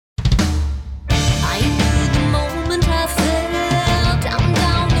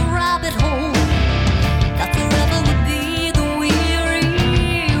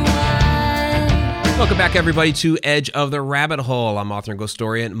Welcome back, everybody, to Edge of the Rabbit Hole. I'm author and ghost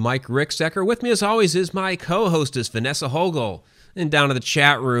historian Mike Ricksecker. With me, as always, is my co-hostess, Vanessa Hogel. And down in the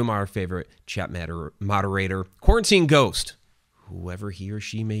chat room, our favorite chat moderator, Quarantine Ghost, whoever he or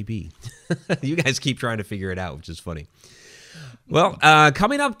she may be. You guys keep trying to figure it out, which is funny. Well,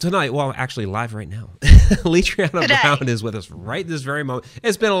 coming up tonight, well, actually live right now, Leitreanna Brown is with us right this very moment.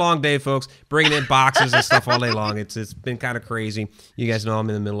 It's been a long day, folks, bringing in boxes and stuff all day long. It's been kind of crazy. You guys know I'm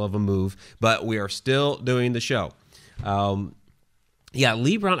in the middle of a move, but we are still doing the show. Yeah,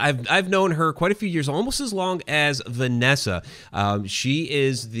 Lee Brown, I've known her quite a few years, almost as long as Vanessa. She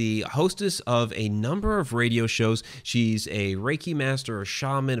is the hostess of a number of radio shows. She's a Reiki master, a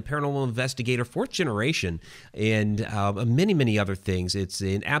shaman, a paranormal investigator, fourth generation, and many, many other things. It's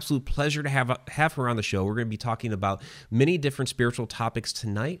an absolute pleasure to have her on the show. We're going to be talking about many different spiritual topics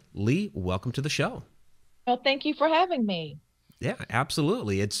tonight. Lee, welcome to the show. Well, thank you for having me. Yeah,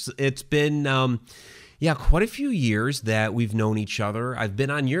 absolutely. It's been... Yeah, quite a few years that we've known each other. I've been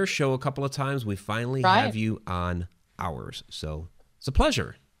on your show a couple of times. We finally have you on ours. So it's a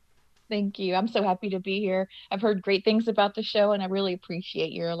pleasure. Thank you. I'm so happy to be here. I've heard great things about the show, and I really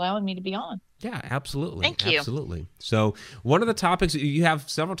appreciate your allowing me to be on. Yeah, absolutely. Thank you. Absolutely. So one of the topics, you have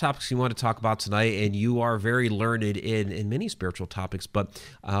several topics you want to talk about tonight, and you are very learned in many spiritual topics, but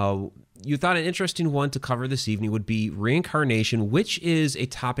you thought an interesting one to cover this evening would be reincarnation, which is a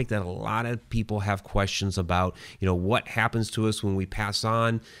topic that a lot of people have questions about. You know, what happens to us when we pass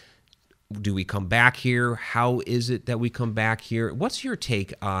on? Do we come back here? How is it that we come back here? What's your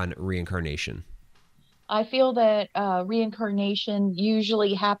take on reincarnation? I feel that reincarnation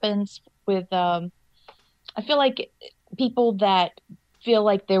usually happens with, I feel like people that feel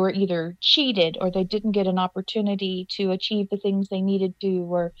like they were either cheated or they didn't get an opportunity to achieve the things they needed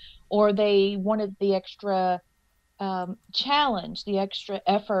to, or they wanted the extra challenge, the extra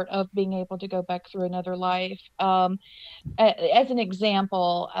effort of being able to go back through another life. As an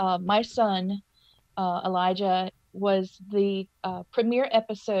example, my son, Elijah, was the premiere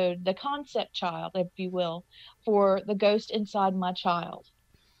episode, the concept child, if you will, for The Ghost Inside My Child.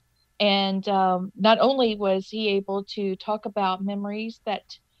 And not only was he able to talk about memories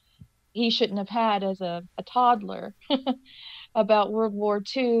that he shouldn't have had as a toddler, about World War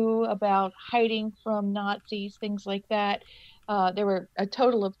II, about hiding from Nazis, things like that. There were a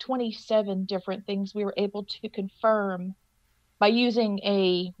total of 27 different things we were able to confirm by using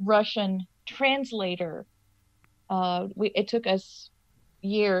a Russian translator. It took us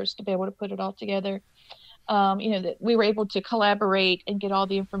years to be able to put it all together. That we were able to collaborate and get all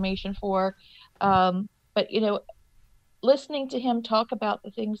the information for. But, listening to him talk about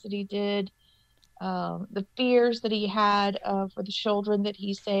the things that he did, the fears that he had for the children that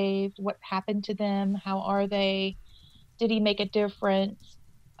he saved, what happened to them, how are they, did he make a difference?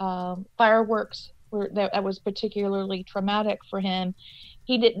 Fireworks, that was particularly traumatic for him.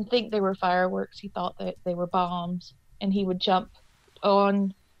 He didn't think they were fireworks. He thought that they were bombs, and he would jump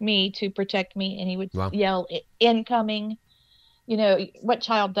on me to protect me, and he would yell incoming. What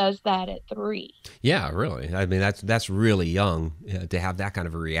child does that at 3? Yeah, really. I mean, that's really young to have that kind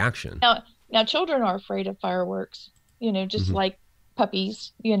of a reaction. Now children are afraid of fireworks, just like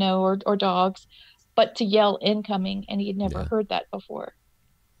puppies, or dogs, but to yell incoming, and he had never heard that before.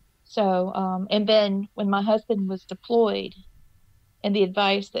 So, and then when my husband was deployed, and the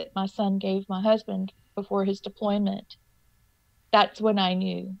advice that my son gave my husband before his deployment, that's when I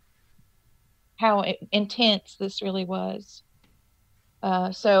knew how intense this really was.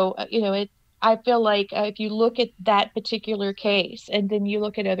 I feel like if you look at that particular case, and then you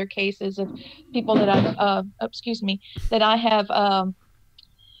look at other cases of people that I have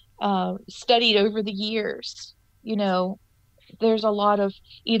studied over the years, there's a lot of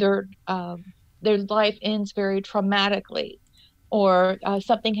either their life ends very traumatically, or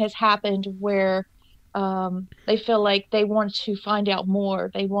something has happened where they feel like they want to find out more.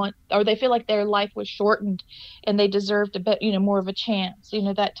 They feel like their life was shortened and they deserved a bit, more of a chance,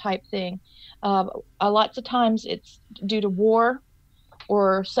 that type thing. Lots of times it's due to war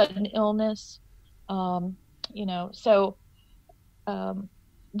or sudden illness, so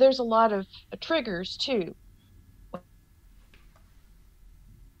there's a lot of triggers too.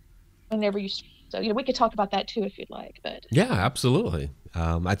 Whenever we could talk about that too if you'd like. But yeah, absolutely.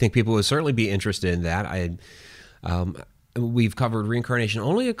 I think people would certainly be interested in that. We've covered reincarnation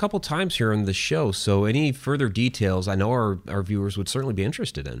only a couple times here on the show, so any further details I know our viewers would certainly be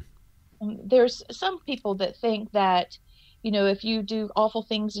interested in. There's some people that think that, if you do awful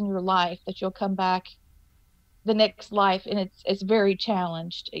things in your life, that you'll come back the next life, and it's very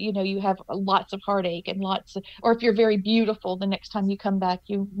challenged. You have lots of heartache and or if you're very beautiful, the next time you come back,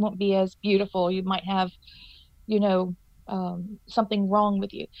 you won't be as beautiful. You might have, you know, something wrong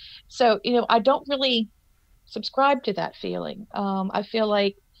with you. So, I don't really subscribe to that feeling. I feel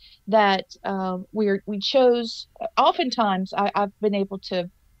like that we chose. Oftentimes, I've been able to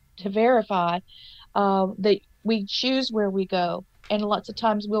verify that we choose where we go, and lots of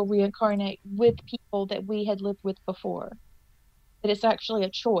times we'll reincarnate with people that we had lived with before. That it's actually a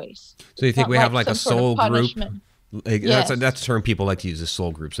choice. So you It's think not we have like like a some sort of soul group? punishment. Like, Yes, that's a term people like to use, a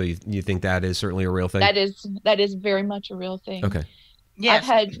soul group. So you think that is certainly a real thing? that is very much a real thing. Okay. I've Yes,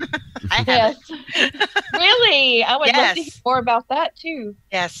 had I have yes, it. really. I would love to hear Yes. more about that too.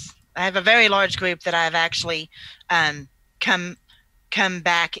 Yes, I have a very large group that I've actually um, come come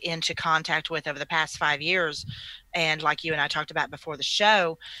back into contact with over the past 5 years. And like you and I talked about before the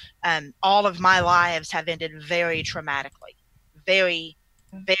show, all of my lives have ended very traumatically, very,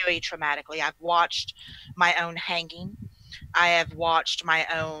 very traumatically. I've watched my own hanging. I have watched my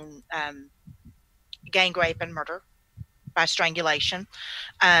own gang rape and murder by strangulation.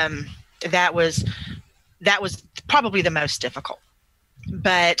 Um, that was that was probably the most difficult.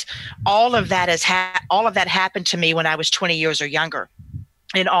 But all of that happened to me when I was 20 years or younger.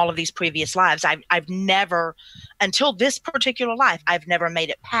 In all of these previous lives, I've never, until this particular life, I've never made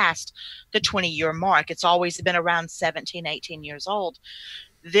it past the 20-year mark. It's always been around 17, 18 years old.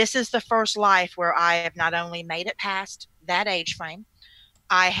 This is the first life where I have not only made it past that age frame,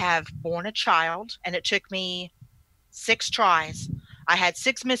 I have born a child, and it took me 6 tries. I had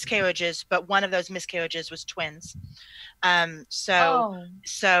 6 miscarriages, but one of those miscarriages was twins. Um, so, Oh,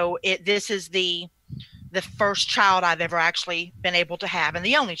 this is the first child I've ever actually been able to have, and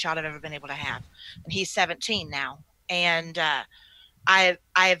the only child I've ever been able to have. And he's 17 now, and I've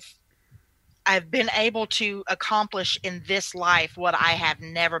I've been able to accomplish in this life what I have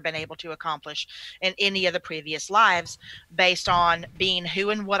never been able to accomplish in any of the previous lives, based on being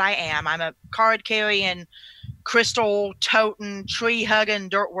who and what I am. I'm a card carrying, crystal toting, tree hugging,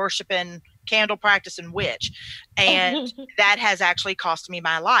 dirt worshiping, candle practicing witch. And that has actually cost me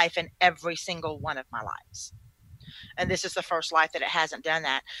my life in every single one of my lives. And this is the first life that it hasn't done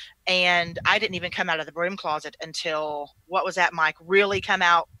that. And I didn't even come out of the broom closet until, what was that, Mike? Really come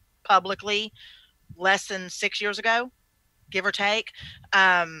out publicly less than 6 years ago, give or take.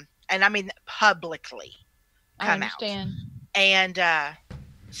 And I mean publicly I come out. understand. And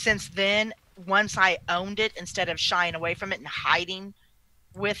since then, once I owned it, instead of shying away from it and hiding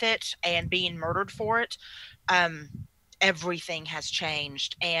with it and being murdered for it, everything has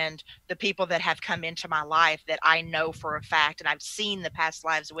changed. And the people that have come into my life that I know for a fact, and I've seen the past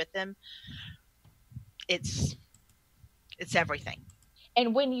lives with them, it's everything.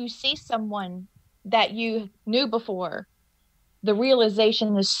 And when you see someone that you knew before, the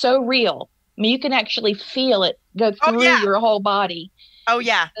realization is so real. I mean, you can actually feel it go Oh through yeah. your whole body. Oh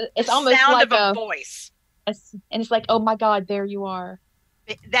yeah. It's The almost sound like of a voice. and it's like, oh my God, there you are.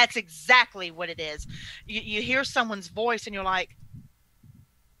 That's exactly what it is. You hear someone's voice and you're like,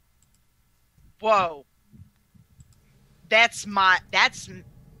 whoa, that's mine. This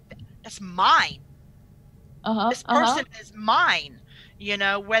person is mine. You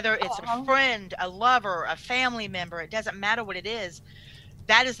know, whether it's a friend, a lover, a family member, it doesn't matter what it is.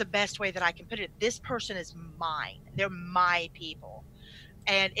 That is the best way that I can put it. This person is mine. They're my people.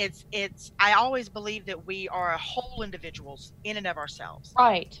 And I always believe that we are whole individuals in and of ourselves.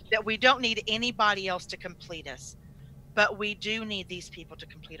 Right. That we don't need anybody else to complete us, but we do need these people to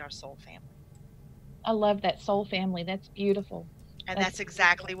complete our soul family. I love that soul family. That's beautiful. And that's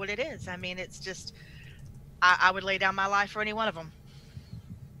exactly what it is. I mean, it's just, I would lay down my life for any one of them.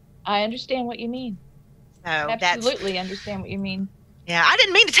 I understand what you mean. So Absolutely understand what you mean. Yeah, I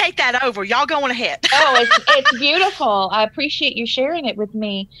didn't mean to take that over. Y'all going ahead. Oh, it's beautiful. I appreciate you sharing it with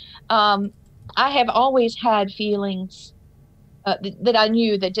me. I have always had feelings that I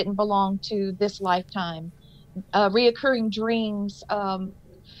knew that didn't belong to this lifetime. Reoccurring dreams,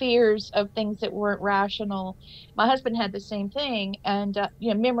 fears of things that weren't rational. My husband had the same thing, and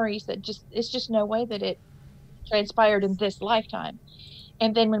memories that it's just no way that it transpired in this lifetime.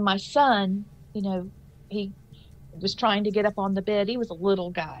 And then when my son, he was trying to get up on the bed. He was a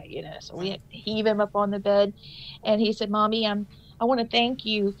little guy, so we had to heave him up on the bed. And he said, Mommy, I want to thank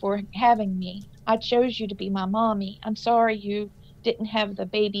you for having me. I chose you to be my mommy. I'm sorry you didn't have the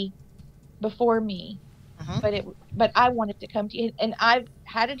baby before me, but I wanted to come to you. And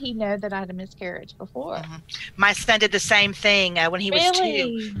how did he know that I had a miscarriage before? My son did the same thing when he was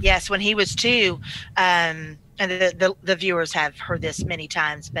 2. Yes, when he was 2. and the viewers have heard this many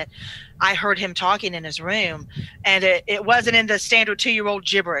times, but I heard him talking in his room, and it wasn't in the standard 2-year-old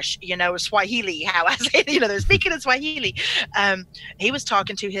gibberish, Swahili, how I say it, they're speaking in Swahili. He was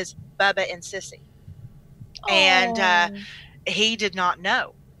talking to his Bubba and Sissy. And he did not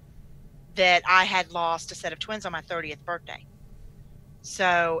know that I had lost a set of twins on my 30th birthday.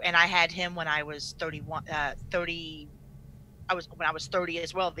 So, and I had him when I was 31, 30. When I was 30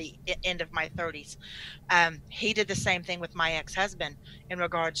 as well, the end of my 30s. He did the same thing with my ex-husband in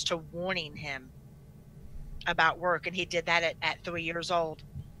regards to warning him about work, and he did that at 3 years old.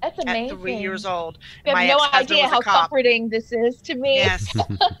 That's amazing. At 3 years old. You have no idea how comforting this is to me. Yes.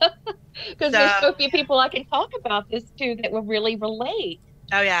 Because there's so few people I can talk about this to that will really relate.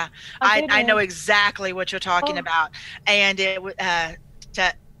 Oh yeah, I know exactly what you're talking about, and it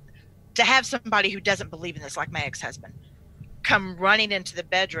to have somebody who doesn't believe in this, like my ex-husband, come running into the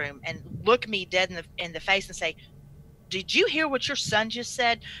bedroom and look me dead in the face and say, "Did you hear what your son just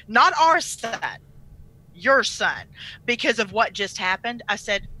said? Not our son, your son, because of what just happened." I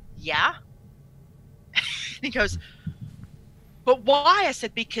said, "Yeah." And he goes, "But why?" I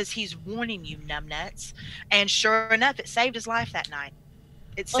said, "Because he's warning you, numbnuts." And sure enough, it saved his life that night.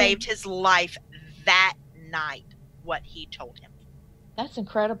 It saved his life that night, what he told him. That's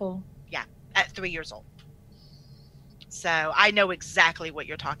incredible. Yeah, at 3 years old. So I know exactly what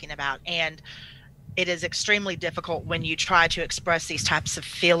you're talking about. And it is extremely difficult when you try to express these types of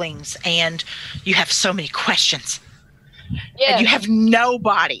feelings and you have so many questions. Yeah. And you have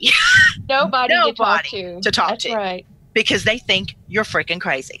nobody to talk to. That's right. Because they think you're freaking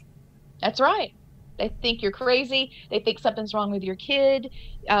crazy. That's right. They think you're crazy. They think something's wrong with your kid.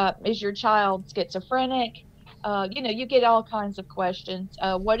 Is your child schizophrenic? You get all kinds of questions.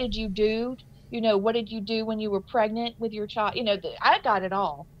 What did you do? What did you do when you were pregnant with your child? I got it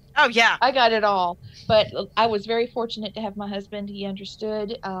all. Oh, yeah. I got it all. But I was very fortunate to have my husband. He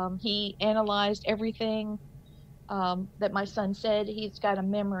understood. He analyzed everything that my son said. He's got a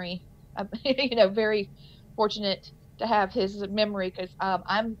memory. Very fortunate to have his memory, because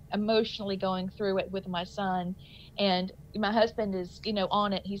I'm emotionally going through it with my son, and my husband is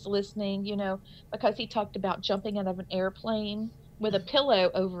on it. He's listening, because he talked about jumping out of an airplane with a pillow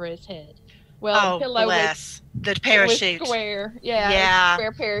over his head. Well, the pillow was the parachute. Was square. Yeah.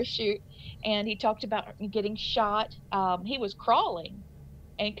 Square parachute. And he talked about getting shot. He was crawling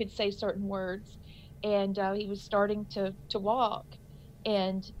and could say certain words, and he was starting to walk,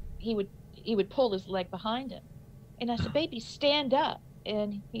 and he would pull his leg behind him. And I said, "Baby, stand up."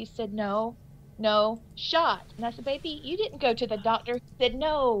 And he said, no, shot. And I said, "Baby, you didn't go to the doctor." He said,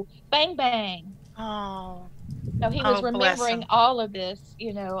 "No, bang, bang." Oh. No, he was remembering all of this,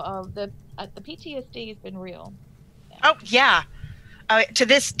 the PTSD has been real. Yeah. Oh, yeah. To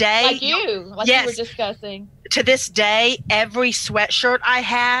this day. Like you were discussing. To this day, every sweatshirt I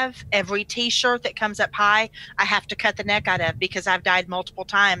have, every T-shirt that comes up high, I have to cut the neck out of, because I've died multiple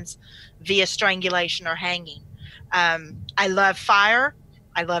times via strangulation or hanging. I love fire.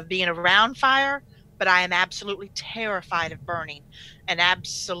 I love being around fire, but I am absolutely terrified of burning and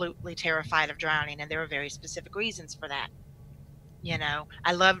absolutely terrified of drowning. And there are very specific reasons for that.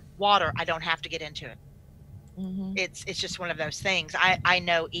 I love water. I don't have to get into it. Mm-hmm. It's just one of those things. I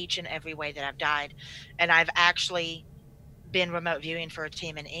know each and every way that I've died. And I've actually been remote viewing for a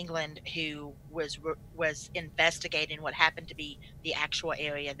team in England who was investigating what happened to be the actual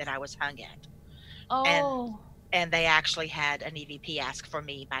area that I was hung at. Oh. And they actually had an EVP ask for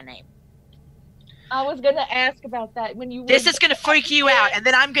me by name. I was going to ask about that when you. This is going to freak you out, and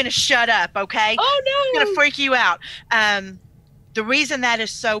then I'm going to shut up, okay? Oh, no. It's going to freak you out. The reason that is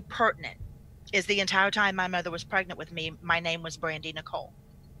so pertinent is the entire time my mother was pregnant with me, my name was Brandy Nicole.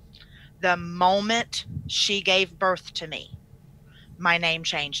 The moment she gave birth to me, my name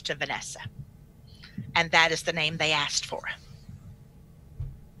changed to Vanessa. And that is the name they asked for.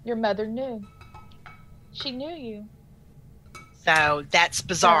 Your mother knew. She knew you. So that's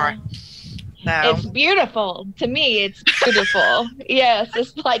bizarre. It's beautiful. To me, it's beautiful. Yes.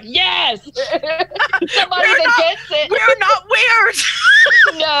 It's like, yes. Somebody that gets it. We're not weird.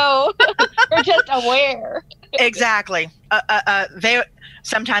 No. We're just aware. Exactly. They're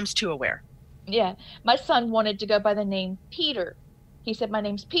sometimes too aware. Yeah. My son wanted to go by the name Peter. He said, "My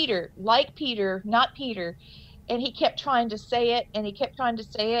name's Peter, like Peter, not Peter." And he kept trying to say it,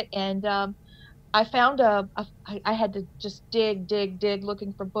 and I found I had to just dig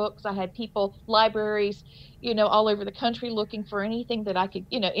looking for books. I had people, libraries, all over the country looking for anything that I could,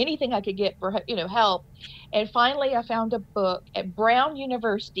 anything I could get for, help. And finally I found a book at Brown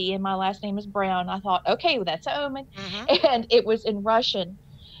University, and my last name is Brown. I thought, okay, well, that's a omen. Mm-hmm. And it was in Russian.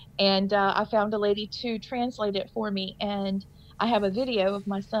 And I found a lady to translate it for me. And I have a video of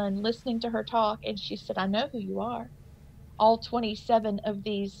my son listening to her talk. And she said, I know who you are. All 27 of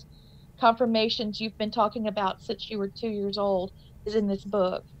these confirmations you've been talking about since you were 2 years old is in this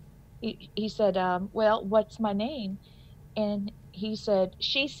book. He said, well, what's my name? And she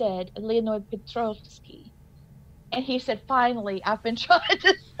said, Leonid Petrovsky. And he said, finally, I've been trying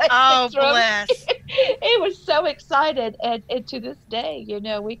to say Oh, Petrovsky. bless. He was so excited. And to this day,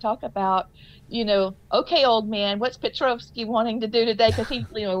 we talk about, okay, old man, what's Petrovsky wanting to do today? Because he,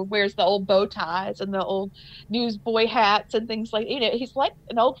 wears the old bow ties and the old newsboy hats and things like, he's like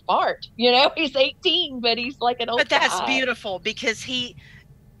an old fart, he's 18, but he's like an old But that's guy. beautiful because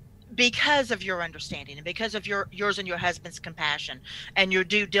of your understanding and because of yours and your husband's compassion and your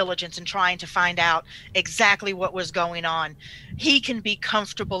due diligence in trying to find out exactly what was going on, he can be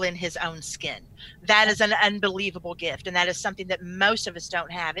comfortable in his own skin. That is an unbelievable gift, and that is something that most of us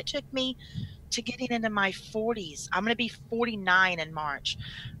don't have. It took me to getting into my 40s. I'm going to be 49 in March.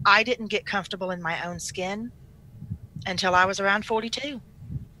 I didn't get comfortable in my own skin until I was around 42.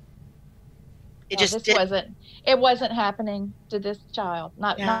 It wasn't happening to this child,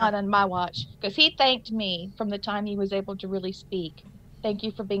 not on my watch, because he thanked me from the time he was able to really speak. Thank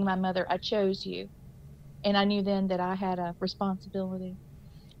you for being my mother. I chose you. And I knew then that I had a responsibility.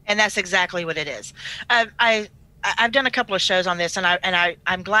 And that's exactly what it is. I've done a couple of shows on this, and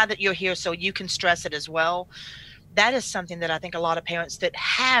I'm glad that you're here so you can stress it as well. That is something that I think a lot of parents that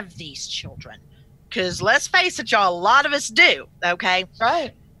have these children, because let's face it, y'all, a lot of us do. Okay.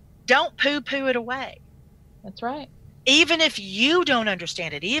 Right. Don't poo-poo it away. That's right. Even if you don't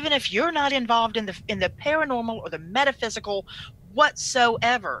understand it, even if you're not involved in the paranormal or the metaphysical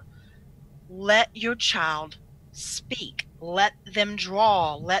whatsoever, let your child speak. Let them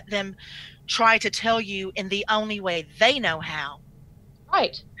draw. Let them try to tell you in the only way they know how.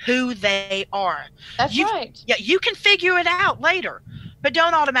 Right. Who they are. That's right. Yeah, you can figure it out later, but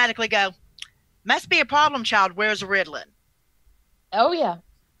don't automatically go, must be a problem child. Where's Ritalin? Oh, yeah.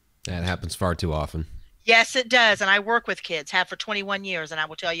 That happens far too often. Yes, it does. And I work with kids, have for 21 years. And I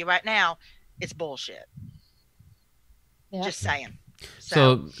will tell you right now, it's bullshit. Yep. Just saying.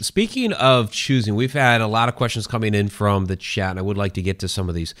 So speaking of choosing, we've had a lot of questions coming in from the chat, and I would like to get to some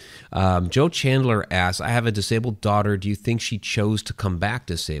of these. Joe Chandler asks, I have a disabled daughter. Do you think she chose to come back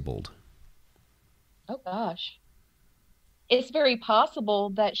disabled? Oh, gosh. It's very possible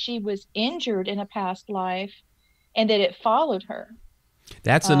that she was injured in a past life and that it followed her.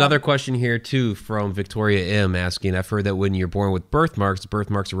 That's another question here, too, from Victoria M. asking, I've heard that when you're born with birthmarks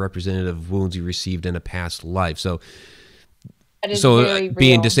are representative of wounds you received in a past life. So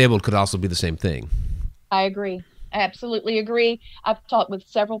being disabled could also be the same thing. I agree. I absolutely agree. I've talked with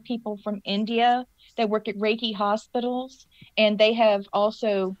several people from India that work at Reiki hospitals, and they have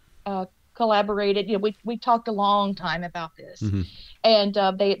also collaborated. We talked a long time about this, and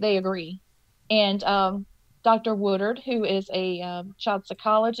they agree. And Dr. Woodard, who is a child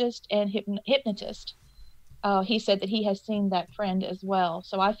psychologist and hypnotist, he said that he has seen that friend as well.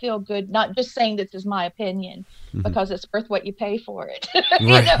 So I feel good, not just saying this is my opinion, because it's worth what you pay for it.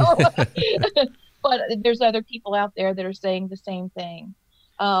 But there's other people out there that are saying the same thing.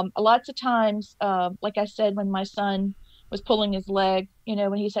 Lots of times, like I said, when my son was pulling his leg,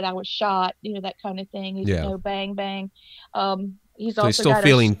 when he said I was shot, that kind of thing. He said, no, bang, bang. He's still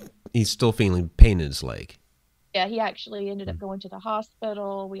feeling pain in his leg. Yeah, he actually ended up going to the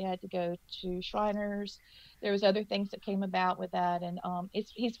hospital. We had to go to Shriners. There was other things that came about with that, and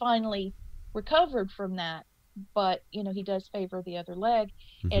he's finally recovered from that. But he does favor the other leg,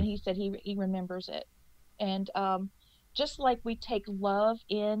 and he said he remembers it. And just like we take love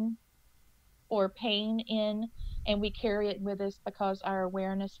in or pain in, and we carry it with us because our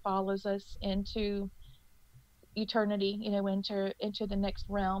awareness follows us into eternity, into the next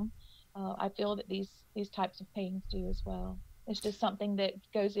realm. I feel that these types of pains do as well. It's just something that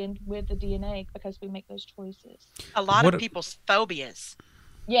goes in with the DNA because we make those choices. A lot of people's phobias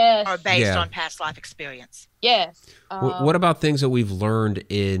are based on past life experience. Yes. What about things that we've learned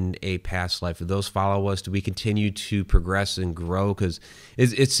in a past life? Do those follow us? Do we continue to progress and grow? Because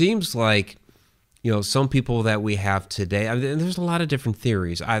it seems like, some people that we have today, there's a lot of different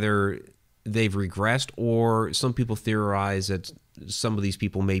theories. Either they've regressed, or some people theorize that some of these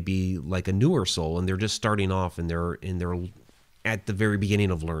people may be like a newer soul and they're just starting off and they're at the very beginning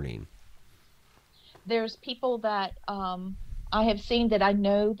of learning. There's people that I have seen that I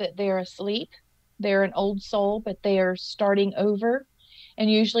know that they're asleep. They're an old soul, but they are starting over. And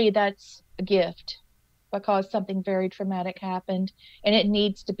usually that's a gift because something very traumatic happened and it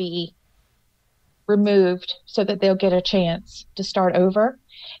needs to be removed so that they'll get a chance to start over.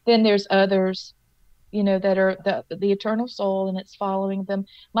 Then there's others, that are the eternal soul, and it's following them.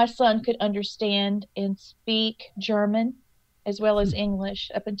 My son could understand and speak German as well as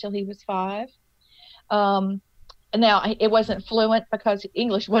English up until he was 5. Now it wasn't fluent because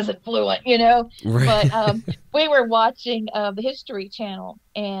English wasn't fluent, Right. but we were watching the History Channel,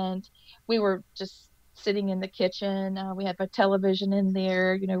 and we were just sitting in the kitchen. We have a television in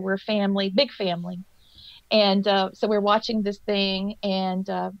there, we're a family, big family. And so we're watching this thing, and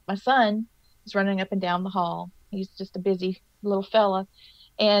my son is running up and down the hall. He's just a busy little fella.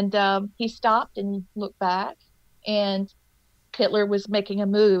 And he stopped and looked back, and Hitler was making a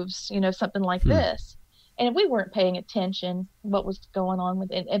moves, something like this. And we weren't paying attention what was going on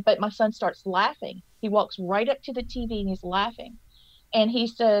with it. But my son starts laughing. He walks right up to the TV and he's laughing. And he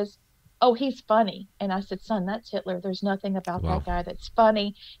says, "Oh, he's funny." And I said, "Son, that's Hitler. There's nothing about that guy that's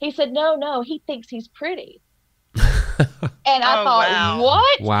funny." He said, No, he thinks he's pretty." And I thought, wow.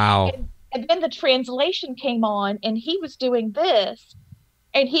 What? Wow. And then the translation came on, and he was doing this,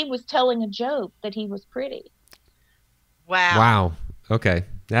 and he was telling a joke that he was pretty. Wow. Wow. Okay.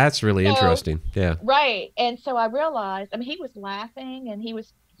 That's really interesting. Yeah. Right. And so I realized, he was laughing and he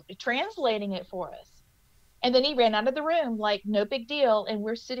was translating it for us. And then he ran out of the room like no big deal. And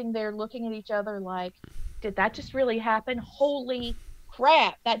we're sitting there looking at each other like, did that just really happen? Holy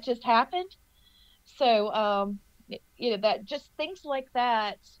crap, that just happened. So, that just things like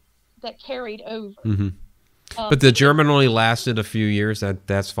that carried over. Mm-hmm. But the German only lasted a few years.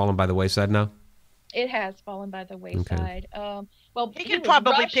 That's fallen by the wayside now? It has fallen by the wayside. Okay. Well, he could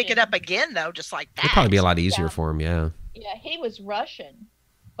probably pick it up again, though, just like that. It'd probably be a lot easier for him, yeah. Yeah, he was Russian,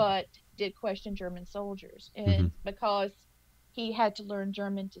 but did question German soldiers. And because he had to learn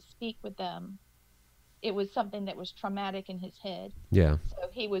German to speak with them, it was something that was traumatic in his head. Yeah. So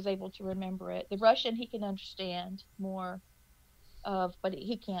he was able to remember it. The Russian he can understand more of, but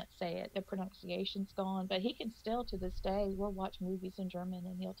he can't say it. The pronunciation's gone, but he can still, to this day, we'll watch movies in German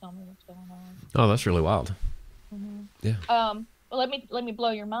and he'll tell me what's going on. Oh, that's really wild. Yeah. Well, let me blow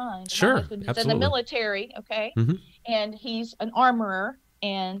your mind. Sure, My husband is absolutely. in the military, okay, and he's an armorer,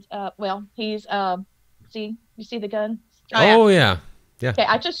 and he's you see the gun? Oh yeah. Yeah. Okay,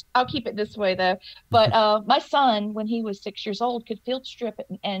 I'll keep it this way though. But my son, when he was 6 years old, could field strip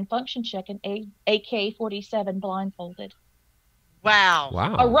and function check an AK-47 blindfolded. Wow.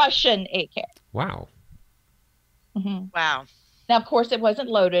 Wow. A Russian AK. Wow. Wow. Now, of course, it wasn't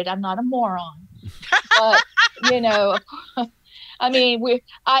loaded. I'm not a moron. But, I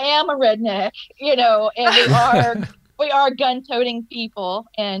am a redneck, and we are gun-toting people,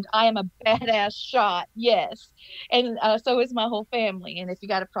 and I am a badass shot, yes. And so is my whole family. And if you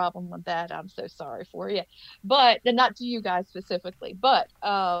got a problem with that, I'm so sorry for you. But, and not to you guys specifically, but,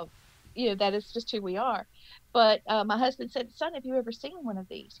 that is just who we are. But my husband said, "Son, have you ever seen one of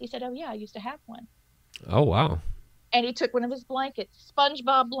these?" He said, "Oh, yeah, I used to have one." Oh, wow. And he took one of his blankets,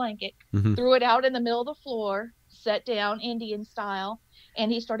 SpongeBob blanket, threw it out in the middle of the floor, sat down Indian style,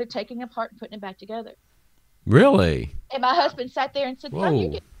 and he started taking it apart and putting it back together. Really? And my husband sat there and said, Whoa. "Son, you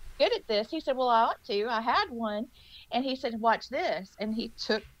get good at this." He said, "Well, I ought to. I had one." And he said, "Watch this." And he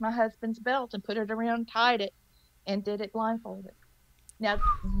took my husband's belt and put it around, tied it, and did it blindfolded. Now,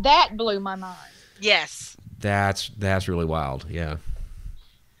 that blew my mind. Yes. That's really wild. Yeah.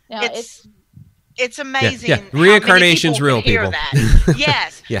 Now, it's amazing. Yeah. Reincarnation's real, hear people. That.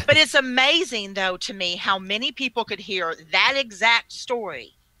 Yes. Yeah. But it's amazing, though, to me, how many people could hear that exact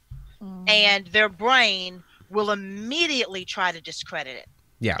story and their brain will immediately try to discredit it.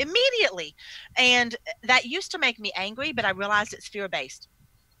 Yeah. Immediately. And that used to make me angry, but I realized it's fear-based.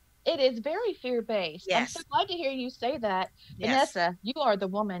 It is very fear-based. Yes. I'm so glad to hear you say that. Yes. Vanessa, you are the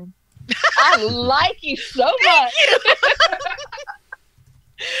woman. I like you so much.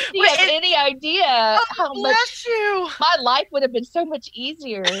 Do you have any idea how much my life would have been so much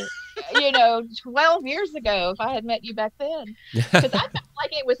easier, 12 years ago if I had met you back then? Because I felt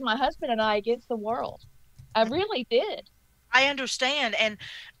like it was my husband and I against the world. I really did. I understand. And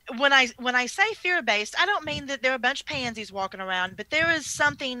when I say fear-based, I don't mean that there are a bunch of pansies walking around, but there is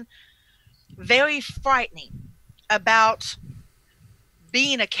something very frightening about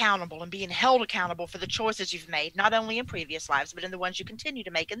being accountable and being held accountable for the choices you've made, not only in previous lives, but in the ones you continue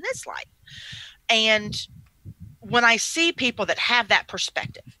to make in this life. And when I see people that have that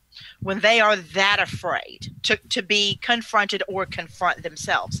perspective, when they are that afraid to be confronted or confront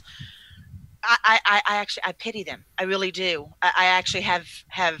themselves, I pity them. I really do. I actually have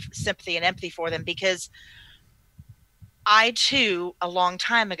sympathy and empathy for them, because I too, a long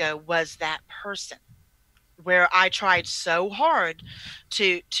time ago, was that person where I tried so hard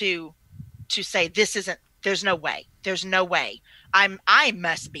to to say this isn't. There's no way. There's no way. I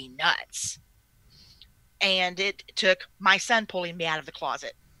must be nuts. And it took my son pulling me out of the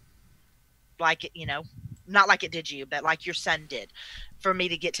closet, like it, not like it did you, but like your son did, for me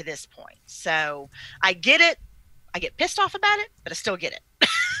to get to this point. So I get it. I get pissed off about it, but I still get it.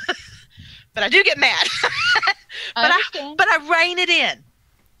 But I do get mad. But I rein it in.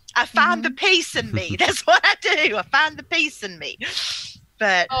 I find the peace in me. That's what I do. I find the peace in me.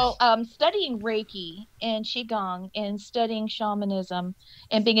 But studying Reiki and Qigong and studying shamanism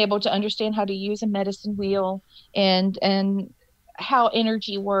and being able to understand how to use a medicine wheel and how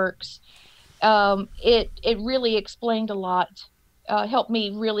energy works, it really explained a lot. Helped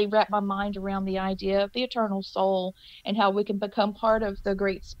me really wrap my mind around the idea of the eternal soul and how we can become part of the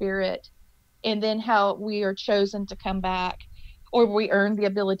Great Spirit, and then how we are chosen to come back, or we earn the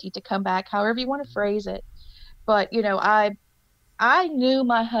ability to come back, however you want to phrase it. But I knew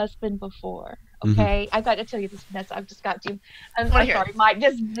my husband before. Okay, I got to tell you this, Vanessa. I've just got to. I'm sorry, Mike.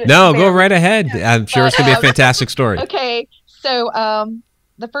 No, go right ahead. I'm sure it's gonna be a fantastic story. Okay, so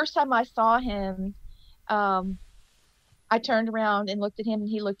the first time I saw him, I turned around and looked at him, and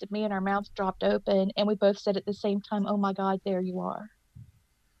he looked at me, and our mouths dropped open, and we both said at the same time, "Oh my God, there you are."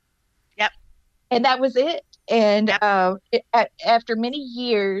 Yep. And that was it. And after many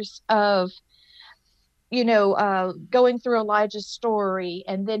years of going through Elijah's story,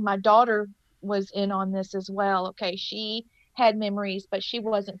 and then my daughter was in on this as well. Okay, she had memories, but she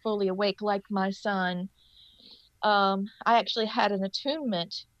wasn't fully awake like my son. I actually had an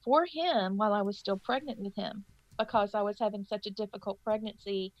attunement for him while I was still pregnant with him, because I was having such a difficult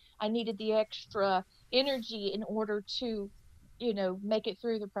pregnancy. I needed the extra energy in order to, make it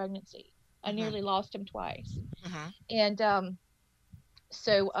through the pregnancy. I nearly lost him twice. And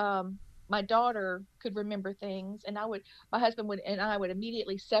so my daughter could remember things, and my husband and I would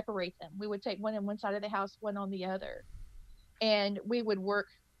immediately separate them. We would take one on one side of the house, one on the other, and we would work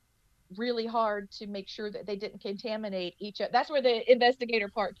really hard to make sure that they didn't contaminate each other. That's where the investigator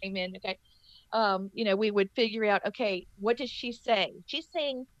part came in. Okay. We would figure out, okay, what does she say? She's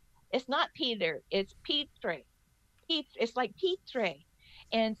saying it's not Peter, it's Petre. It's like Petre.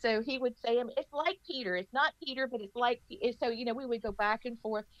 And so he would say, it's like Peter. It's not Peter, but it's like. So, we would go back and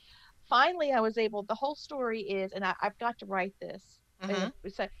forth. Finally, the whole story is, and I've got to write this.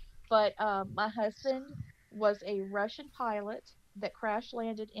 But my husband was a Russian pilot that crash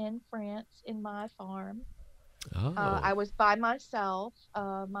landed in France in my farm. Oh. I was by myself.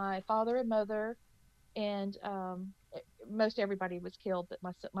 My father and mother and most everybody was killed,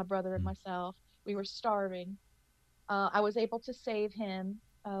 but my brother and myself. We were starving. I was able to save him.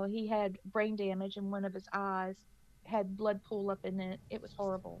 He had brain damage, and one of his eyes had blood pool up in it. It was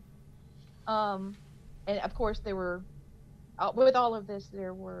horrible. And of course, there were, with all of this,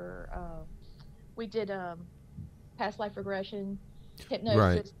 we did past life regression, hypnosis,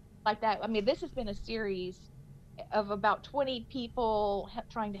 right, like that. I mean, this has been a series of about 20 people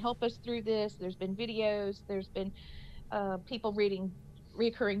trying to help us through this. There's been videos. There's been people reading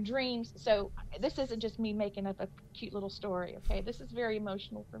recurring dreams. So this isn't just me making up a cute little story. Okay, this is very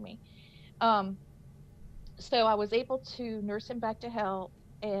emotional for me. So I was able to nurse him back to health,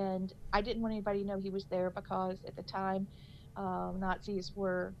 and I didn't want anybody to know he was there, because at the time Nazis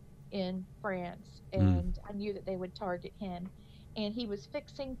were in France, and I knew that they would target him. And he was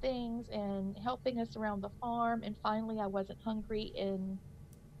fixing things and helping us around the farm. And finally, I wasn't hungry, and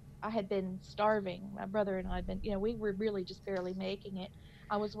I had been starving. My brother and I had been, we were really just barely making it.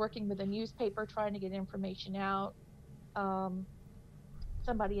 I was working with a newspaper trying to get information out.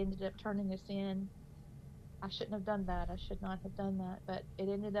 Somebody ended up turning us in. I shouldn't have done that. I should not have done that. But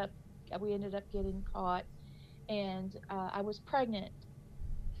we ended up getting caught. And I was pregnant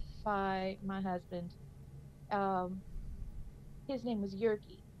by my husband. His name was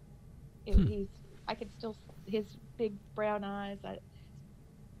Yerky. I could still, his big brown eyes.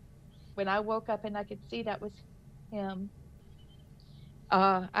 When I woke up and I could see that was him,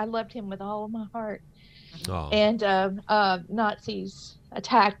 I loved him with all of my heart. Oh. And Nazis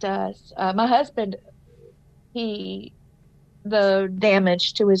attacked us. My husband, the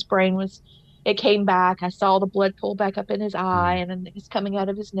damage to his brain it came back. I saw the blood pull back up in his eye, and then it's coming out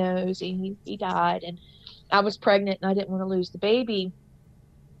of his nose, and he died. And I was pregnant, and I didn't want to lose the baby.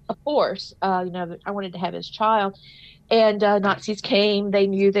 Of course, I wanted to have his child. And Nazis came. They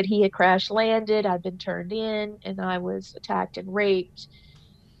knew that he had crash landed. I'd been turned in, and I was attacked and raped.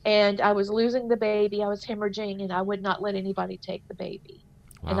 And I was losing the baby. I was hemorrhaging, and I would not let anybody take the baby.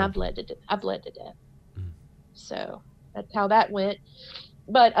 Wow. And I bled to death. So that's how that went.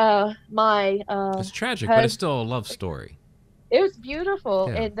 But it's tragic, but it's still a love story. It was beautiful.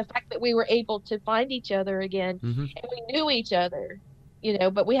 Yeah. And the fact that we were able to find each other again, Mm-hmm. and we knew each other,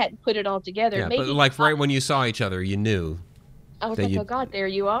 but we hadn't put it all together. Yeah, Maybe but like right when you saw each other, you knew. I was like, oh God, there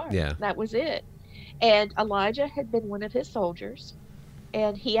you are. Yeah. That was it. And Elijah had been one of his soldiers,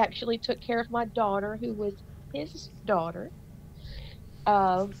 and he actually took care of my daughter, who was his daughter.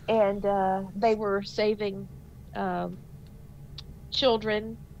 And they were saving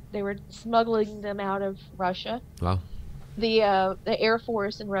children. They were smuggling them out of Russia. Wow. The Air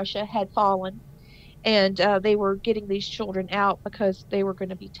Force in Russia had fallen, and they were getting these children out because they were going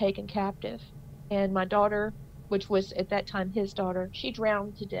to be taken captive. And my daughter, which was at that time his daughter, she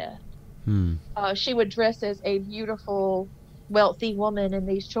drowned to death. She would dress as a beautiful, wealthy woman, and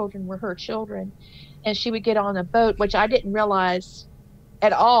these children were her children. And she would get on a boat, which I didn't realize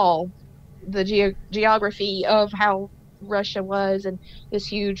at all the geography of how Russia was, and this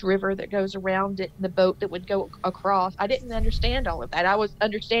huge river that goes around it, and the boat that would go across. I didn't understand all of that. I was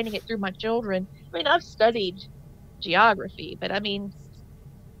understanding it through my children. I mean, I've studied geography, but I mean,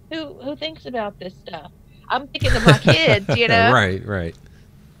 who thinks about this stuff? I'm thinking of my kids, Right.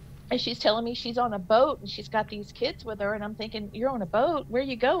 And she's telling me she's on a boat and she's got these kids with her, and I'm thinking, you're on a boat? Where are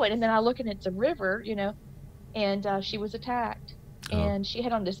you going? And then I look and it's a river, and she was attacked. And she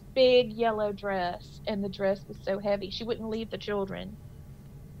had on this big yellow dress, and the dress was so heavy. She wouldn't leave the children.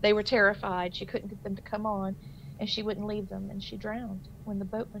 They were terrified. She couldn't get them to come on, and she wouldn't leave them, and she drowned when the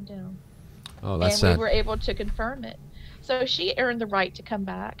boat went down. Oh, that's sad. sad. And we were able to confirm it. So she earned the right to come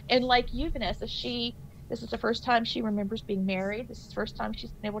back. And like you, Vanessa, this is the first time she remembers being married. This is the first time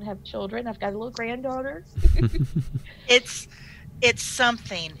she's been able to have children. I've got a little granddaughter. It's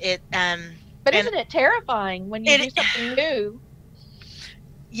something. But isn't it terrifying when you do something new?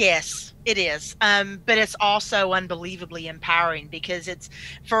 Yes, it is. But it's also unbelievably empowering, because it's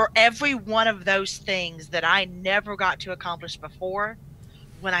for every one of those things that I never got to accomplish before.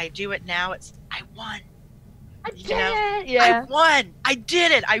 When I do it now, I won. I did it. Yeah. I won. I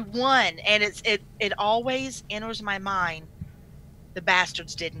did it. I won. And it always enters my mind, the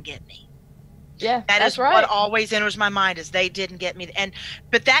bastards didn't get me. Yeah, that's right. What always enters my mind is they didn't get me.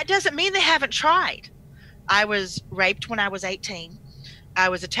 But that doesn't mean they haven't tried. I was raped when I was 18. I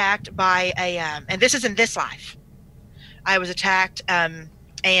was attacked by and this is in this life. I was attacked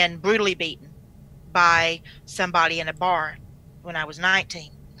and brutally beaten by somebody in a bar when I was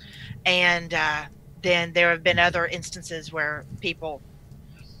 19. And then there have been other instances where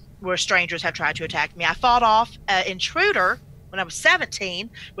strangers have tried to attack me. I fought off an intruder when I was 17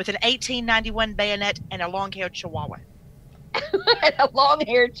 with an 1891 bayonet and a long-haired chihuahua. A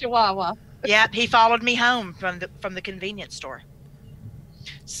long-haired chihuahua. Yep, he followed me home from the convenience store.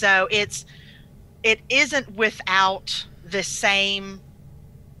 So it isn't without the same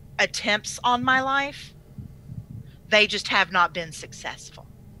attempts on my life. They just have not been successful.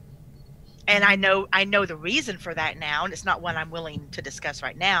 And I know the reason for that now, and it's not one I'm willing to discuss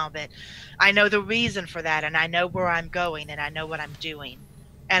right now, but I know the reason for that, and I know where I'm going, and I know what I'm doing,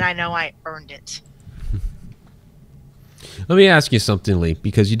 and I know I earned it. Let me ask you something, Lee,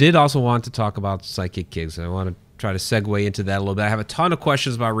 because you did also want to talk about psychic gigs, and I want to try to segue into that a little bit. I have a ton of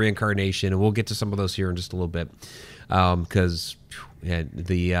questions about reincarnation, and we'll get to some of those here in just a little bit, because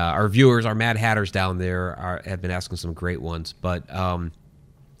our viewers, our Mad Hatters down there, have been asking some great ones. But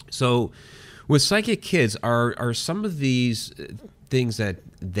so with psychic kids, are some of these things that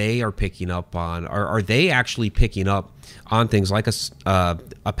they are picking up on, are they actually picking up on things like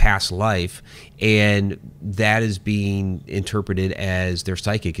a past life, and that is being interpreted as their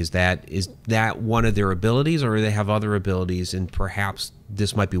psychic? Is that one of their abilities, or do they have other abilities, and perhaps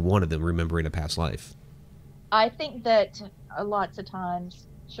this might be one of them, remembering a past life? I think that lots of times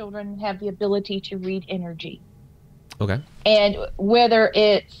children have the ability to read energy. Okay. And whether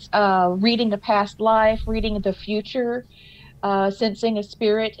it's reading the past life, reading the future, sensing a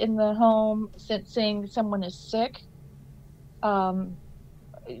spirit in the home, sensing someone is sick, knowing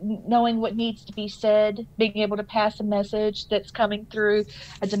what needs to be said, being able to pass a message that's coming through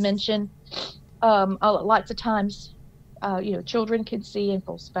a dimension. Lots of times, children can see in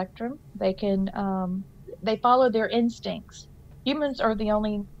full spectrum. They can, they follow their instincts. Humans are the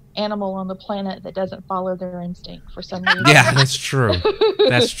only animal on the planet that doesn't follow their instinct for some reason. Yeah, that's true.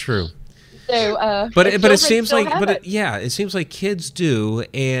 That's true. So, but it seems like, it seems like kids do,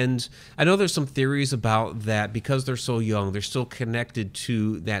 and I know there's some theories about that because they're so young, they're still connected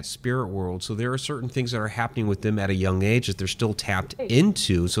to that spirit world. So there are certain things that are happening with them at a young age that they're still tapped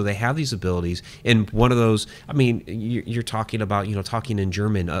into. So they have these abilities, and one of those, I mean, you're talking about, talking in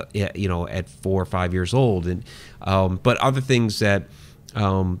German, at 4 or 5 years old, and but other things that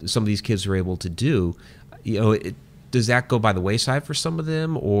some of these kids are able to do, does that go by the wayside for some of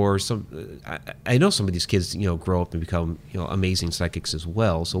them, or I know some of these kids, grow up and become, amazing psychics as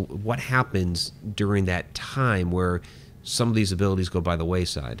well. So what happens during that time where some of these abilities go by the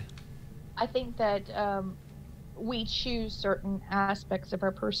wayside? I think that we choose certain aspects of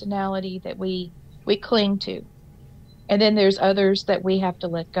our personality that we cling to, and then there's others that we have to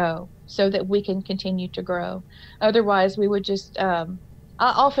let go so that we can continue to grow. Otherwise, we would just. I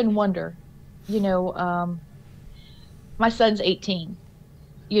often wonder, my son's 18,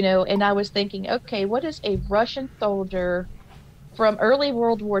 and I was thinking, okay, what is a Russian soldier from early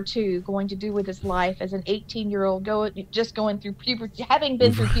World War II going to do with his life as an 18-year-old just going through puberty, having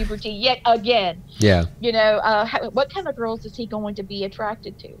been through puberty yet again? Yeah. What kind of girls is he going to be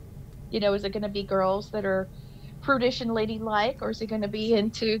attracted to? Is it going to be girls that are prudish and ladylike, or is he going to be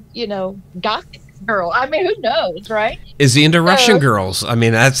into, gothic girl? I mean, who knows, right? Is he into Russian girls? I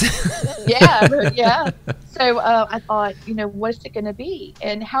mean, that's yeah. So I thought, what's it going to be,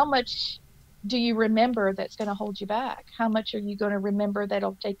 and how much do you remember that's going to hold you back? How much are you going to remember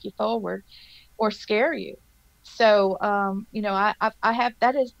that'll take you forward or scare you? So, I have,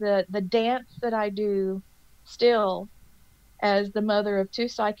 that is the dance that I do still as the mother of 2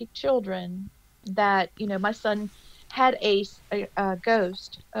 psychic children, that, my son had a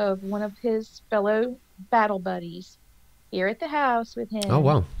ghost of one of his fellow battle buddies here at the house with him. Oh,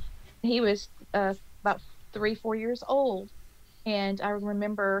 wow. He was about 3-4 years old. And I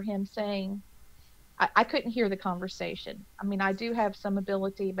remember him saying, I couldn't hear the conversation. I mean, I do have some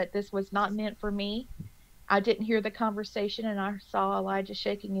ability, but this was not meant for me. I didn't hear the conversation, and I saw Elijah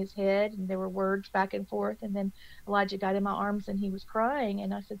shaking his head, and there were words back and forth. And then Elijah got in my arms, and he was crying.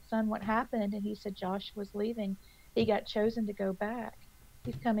 And I said, son, what happened? And he said, Josh was leaving. He got chosen to go back.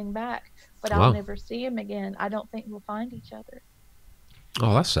 He's coming back, but I'll never see him again. I don't think we'll find each other.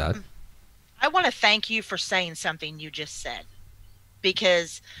 Oh, that's sad. I want to thank you for saying something you just said,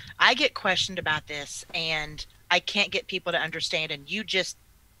 because I get questioned about this, and I can't get people to understand. And you just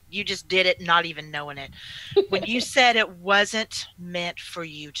did it, not even knowing it. When you said it wasn't meant for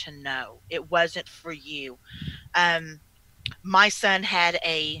you to know, it wasn't for you. My son had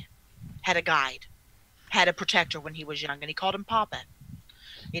a guide, had a protector when he was young, and he called him Papa.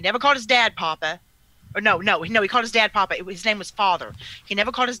 He never called his dad Papa. Or no, he called his dad Papa. His name was Father. He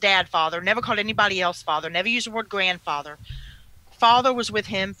never called his dad Father, never called anybody else Father, never used the word grandfather. Father was with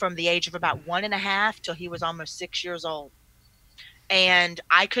him from the age of about 1.5 till he was almost 6 years old. And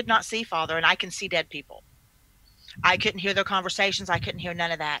I could not see Father, and I can see dead people. I couldn't hear their conversations. I couldn't hear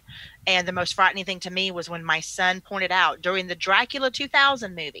none of that. And the most frightening thing to me was when my son pointed out during the Dracula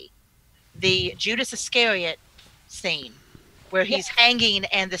 2000 movie, the Judas Iscariot scene where he's hanging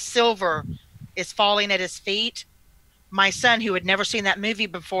and the silver is falling at his feet. My son, who had never seen that movie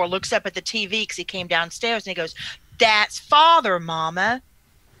before, looks up at the TV because he came downstairs, and he goes, "That's Father, Mama.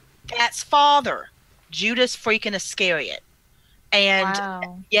 That's Father. Judas freaking Iscariot." And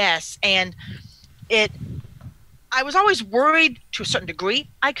wow. Yes, and I was always worried to a certain degree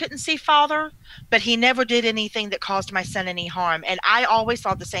I couldn't see Father, but he never did anything that caused my son any harm. And I always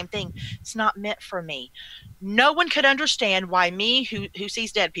thought the same thing. It's not meant for me. No one could understand why me, who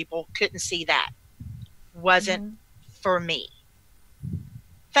sees dead people, couldn't see that. Wasn't for me.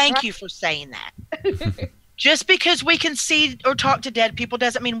 Thank you for saying that. Just because we can see or talk to dead people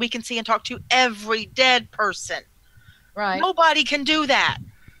doesn't mean we can see and talk to every dead person. Right. Nobody can do that.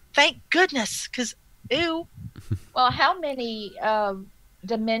 Thank goodness, because ew. Well, how many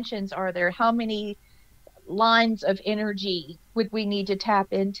dimensions are there? How many lines of energy would we need to tap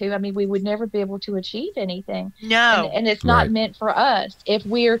into? I mean, we would never be able to achieve anything. No. And it's not meant for us. If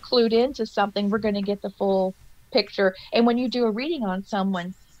we're clued into something, we're going to get the full picture. And when you do a reading on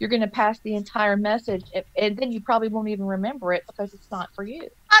someone, you're going to pass the entire message, and then you probably won't even remember it because it's not for you.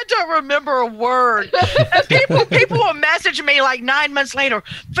 I don't remember a word. And people will message me like 9 months later,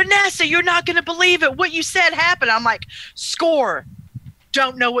 "Vanessa, you're not going to believe it. What you said happened." I'm like, score.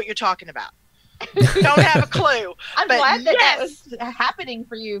 Don't know what you're talking about. Don't have a clue. I'm glad that was happening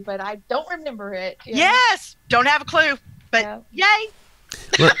for you, but I don't remember it. Yes. Don't have a clue. But yay.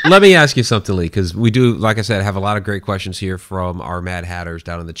 Let me ask you something, Lee, because we do, like I said, have a lot of great questions here from our Mad Hatters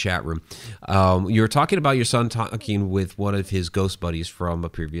down in the chat room. You were talking about your son talking with one of his ghost buddies from a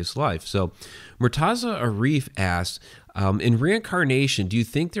previous life. So Murtaza Arif asks, in reincarnation, do you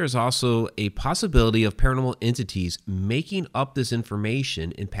think there's also a possibility of paranormal entities making up this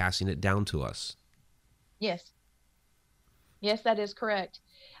information and passing it down to us? Yes. Yes, that is correct.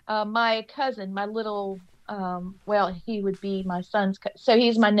 My cousin, my little... well, he would be my son's, so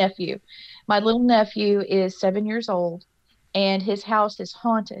he's my nephew. My little nephew is 7 years old, and his house is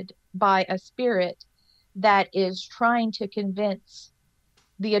haunted by a spirit that is trying to convince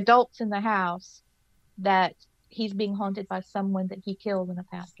the adults in the house that he's being haunted by someone that he killed in a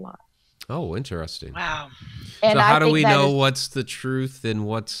past life. Oh, interesting. Wow. And so how I do think we that know is, what's the truth and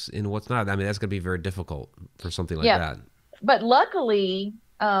what's not? I mean, that's going to be very difficult for something like yeah, that. but luckily,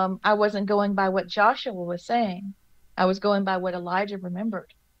 I wasn't going by what Joshua was saying. I was going by what Elijah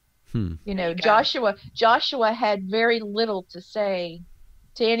remembered. Hmm. You know, you go. Joshua had very little to say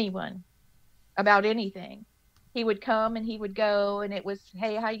to anyone about anything. He would come and he would go, and it was,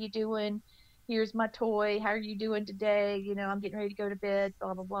 hey, how you doing? Here's my toy. How are you doing today? You know, I'm getting ready to go to bed,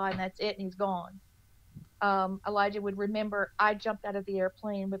 blah, blah, blah. And that's it. And he's gone. Elijah would remember I jumped out of the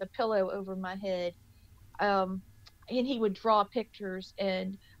airplane with a pillow over my head. Um, and he would draw pictures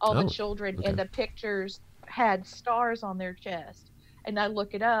and all the Oh, children, okay. and the pictures had stars on their chest. And I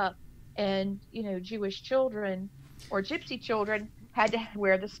look it up, and, you know, Jewish children or gypsy children had to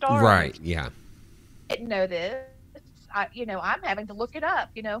wear the star on their Right. chest. Yeah. Didn't know this. I'm having to look it up,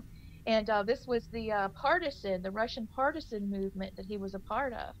 and this was the the Russian partisan movement that he was a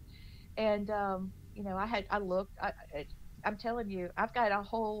part of. And I looked. I'm telling you, I've got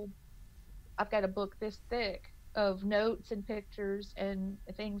a book this thick of notes and pictures and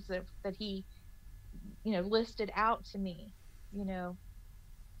things that he, listed out to me, you know.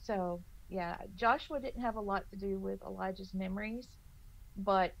 So yeah, Joshua didn't have a lot to do with Elijah's memories,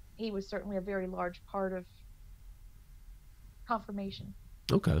 but he was certainly a very large part of confirmation.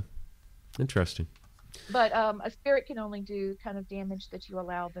 Okay. Interesting. But a spirit can only do kind of damage that you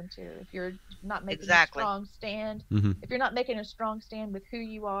allow them to. If you're not making a Exactly. strong stand, Mm-hmm. if you're not making a strong stand with who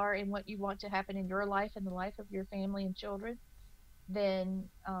you are and what you want to happen in your life and the life of your family and children, then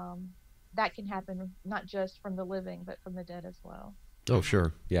that can happen not just from the living, but from the dead as well. Oh,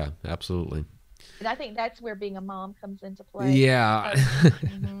 sure. Yeah, absolutely. And I think that's where being a mom comes into play. Yeah.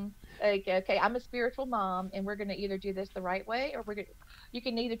 Like, okay, I'm a spiritual mom, and we're going to either do this the right way, or you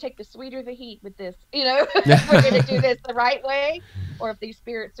can either take the sweet or the heat with this. We're going to do this the right way, or if these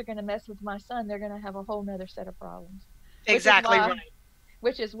spirits are going to mess with my son, they're going to have a whole nother set of problems. Exactly right.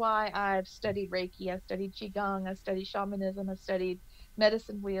 Which is why I've studied Reiki, I've studied Qigong, I've studied shamanism, I've studied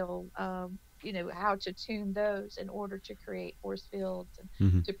medicine wheel, how to tune those in order to create force fields and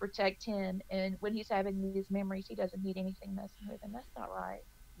Mm-hmm. to protect him. And when he's having these memories, he doesn't need anything messing with him. That's not right.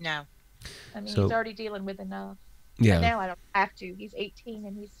 No. I mean, So- he's already dealing with enough. Yeah. And now I don't have to. He's 18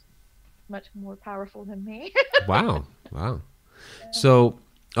 and he's much more powerful than me. Wow. So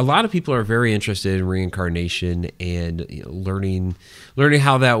a lot of people are very interested in reincarnation and learning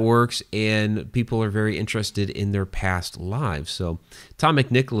how that works, and people are very interested in their past lives. So Tom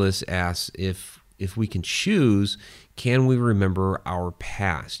McNicholas asks if we can choose, can we remember our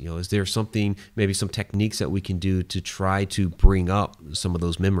past? Is there something, maybe some techniques that we can do to try to bring up some of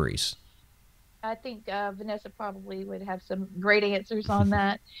those memories? I think Vanessa probably would have some great answers on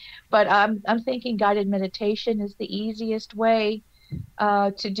that. But I'm thinking guided meditation is the easiest way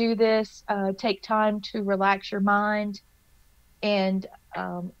to do this. Take time to relax your mind. And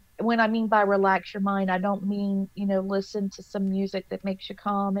when I mean by relax your mind, I don't mean, listen to some music that makes you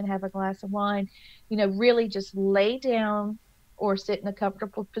calm and have a glass of wine. Really just lay down or sit in a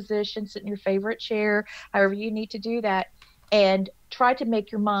comfortable position, sit in your favorite chair, however you need to do that, and try to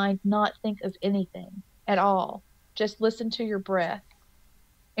make your mind not think of anything at all. Just listen to your breath.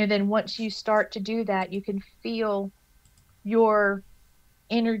 And then once you start to do that, you can feel your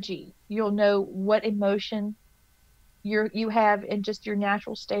energy. You'll know what emotion you have in just your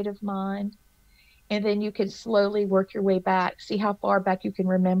natural state of mind. And then you can slowly work your way back, see how far back you can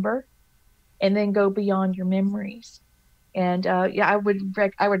remember, and then go beyond your memories. And I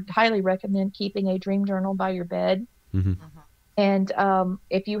would highly recommend keeping a dream journal by your bed. Mm-hmm. And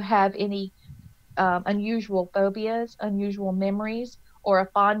if you have any unusual phobias, unusual memories, or a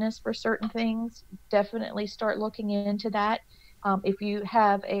fondness for certain things, definitely start looking into that. If you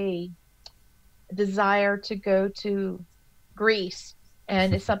have a desire to go to Greece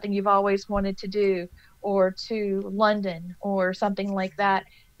and it's something you've always wanted to do, or to London or something like that,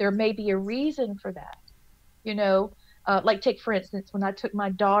 there may be a reason for that. Like take, for instance, when I took my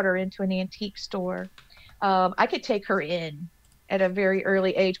daughter into an antique store, I could take her in at a very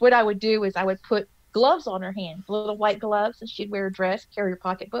early age. What I would do is I would put gloves on her hands, little white gloves, and she'd wear a dress, carry her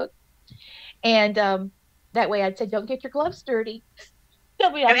pocketbook. And that way I'd say, don't get your gloves dirty.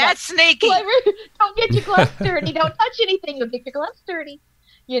 That's sneaky. Clever. Don't get your gloves dirty. Don't touch anything. You'll get your gloves dirty.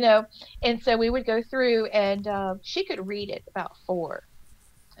 And so we would go through, and she could read it about 4,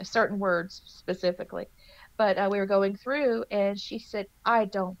 certain words specifically. But we were going through, and she said, I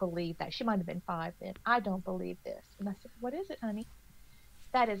don't believe that. She might have been 5 then. I don't believe this. And I said, what is it, honey?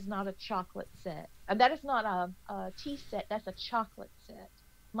 that is not a chocolate set. That is not a tea set. That's a chocolate set.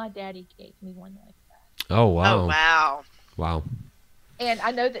 My daddy gave me one like that. Oh, Oh, wow. wow. Wow. And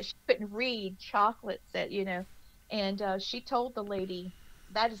I know that she couldn't read chocolate set, and she told the lady,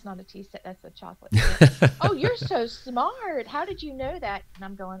 that is not a tea set, that's a chocolate set. Oh, you're so smart. How did you know that? And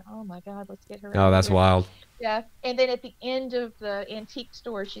I'm going, oh my God, let's get her out Oh, of that's here. wild. Yeah. And then at the end of the antique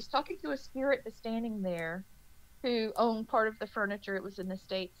store, she's talking to a spirit that's standing there who owned part of the furniture. It was an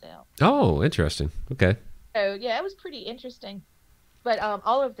estate sale. Oh, interesting. Okay. So yeah, it was pretty interesting. But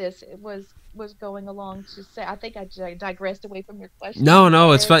all of this was going along to say, I think I digressed away from your question.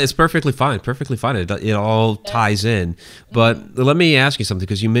 No, it's fine. It's perfectly fine. Perfectly fine. It all ties in. But let me ask you something,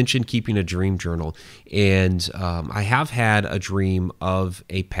 because you mentioned keeping a dream journal, and I have had a dream of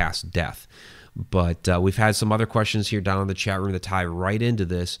a past death. But we've had some other questions here down in the chat room that tie right into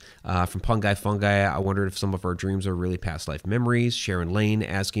this. From Fungi, I wondered if some of our dreams are really past life memories. Sharon Lane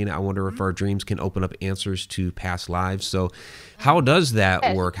asking, I wonder if our dreams can open up answers to past lives. So how does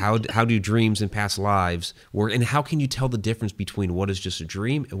that work? How do dreams in past lives work? And how can you tell the difference between what is just a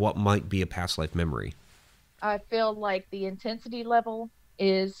dream and what might be a past life memory? I feel like the intensity level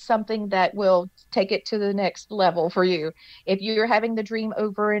is something that will take it to the next level for you. If you're having the dream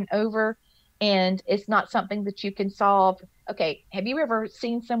over and over, and it's not something that you can solve. Okay, have you ever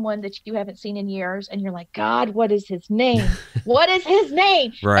seen someone that you haven't seen in years and you're like, God, what is his name? What is his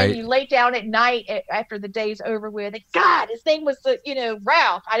name? Right. And you lay down at night after the day's over with, and God, his name was,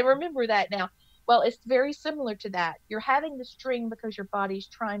 Ralph. I remember that now. Well, it's very similar to that. You're having this dream because your body's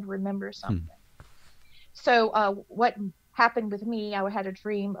trying to remember something. So what happened with me, I had a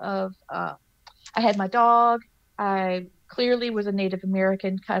dream of, I had my dog. I clearly was a Native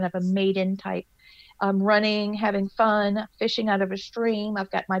American, kind of a maiden type. I'm running, having fun, fishing out of a stream.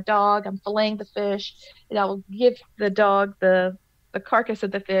 I've got my dog. I'm filleting the fish, and I will give the dog the carcass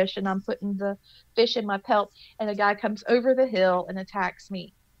of the fish, and I'm putting the fish in my pelt. And a guy comes over the hill and attacks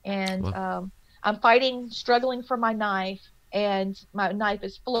me. And I'm fighting, struggling for my knife, and my knife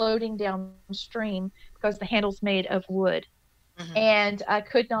is floating downstream because the handle's made of wood. And I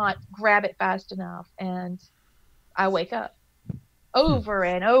could not grab it fast enough. And I wake up over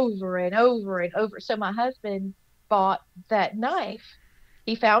and over and over and over. So my husband bought that knife.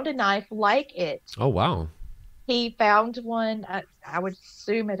 He found a knife like it. Oh, wow. He found one, I would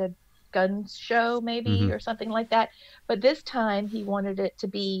assume at a gun show maybe or something like that. But this time he wanted it to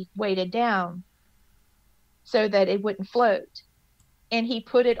be weighted down so that it wouldn't float. And he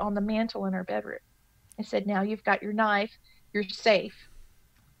put it on the mantle in our bedroom and said, now you've got your knife, you're safe.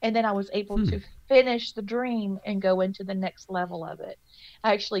 And then I was able to finish the dream and go into the next level of it.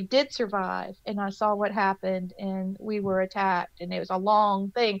 I actually did survive, and I saw what happened, and we were attacked, and it was a long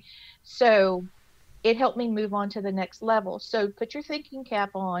thing. So it helped me move on to the next level. So put your thinking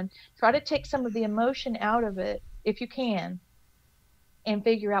cap on, try to take some of the emotion out of it if you can, and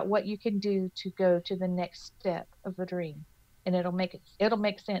figure out what you can do to go to the next step of the dream. And it'll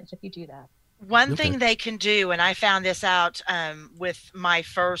make sense if you do that. One thing they can do, and I found this out with my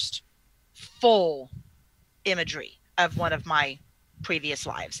first full imagery of one of my previous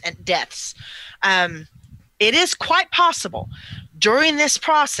lives and deaths. It is quite possible during this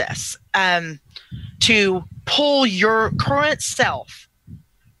process to pull your current self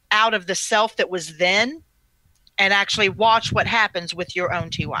out of the self that was then and actually watch what happens with your own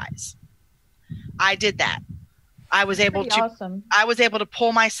two eyes. I did that. I was able to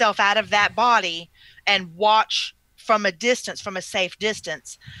pull myself out of that body and watch from a distance, from a safe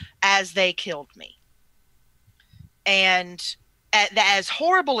distance, as they killed me. And as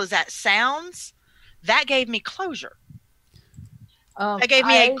horrible as that sounds, that gave me closure. That gave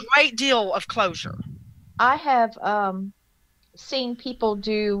me a great deal of closure. I have seen people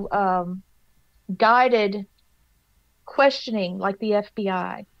do guided questioning, like the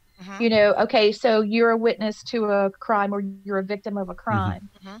FBI. Okay, so you're a witness to a crime, or you're a victim of a crime.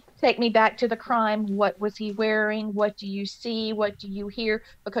 Take me back to the crime. What was he wearing? What do you see? What do you hear?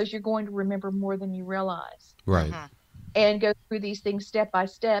 Because you're going to remember more than you realize. Right. And go through these things step by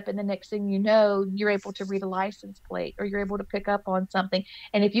step. And the next thing you know, you're able to read a license plate, or you're able to pick up on something.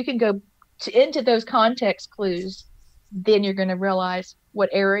 And if you can go into those context clues, then you're going to realize what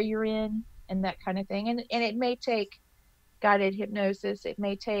era you're in and that kind of thing. And it may take guided hypnosis. It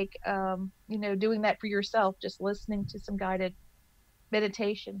may take, doing that for yourself, just listening to some guided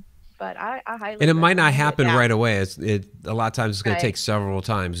meditation. But I highly and it might not happen right away. A lot of times it's going to take several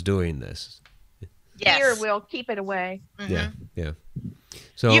times doing this. Yes. Fear will keep it away. Yeah.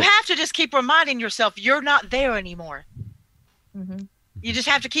 So you have to just keep reminding yourself you're not there anymore. You just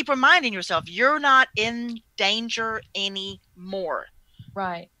have to keep reminding yourself you're not in danger anymore.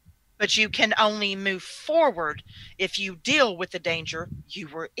 Right. But you can only move forward if you deal with the danger you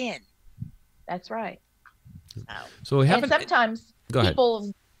were in. That's right. So we And haven't. sometimes Go ahead.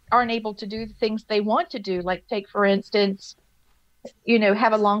 people aren't able to do the things they want to do. Like, take, for instance,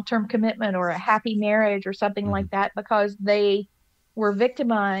 have a long-term commitment or a happy marriage or something like that, because they were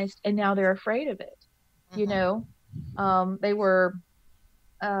victimized and now they're afraid of it. They were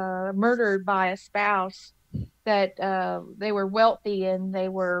murdered by a spouse that they were wealthy, and they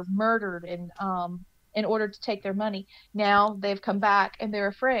were murdered in order to take their money. Now they've come back and they're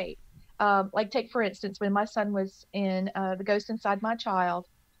afraid. Like, take, for instance, when my son was in The Ghost Inside My Child,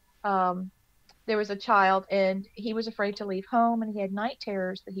 um, there was a child, and he was afraid to leave home, and he had night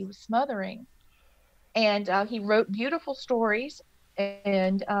terrors that he was smothering. And he wrote beautiful stories,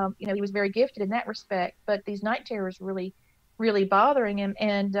 and he was very gifted in that respect. But these night terrors really, really bothering him,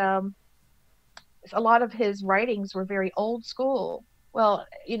 and a lot of his writings were very old school. Well,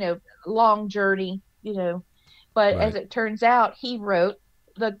 long journey, but Right. as it turns out, he wrote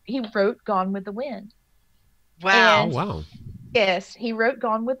Gone with the Wind. Wow. Oh, And wow. yes, he wrote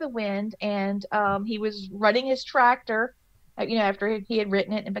Gone with the Wind, and he was running his tractor, after he had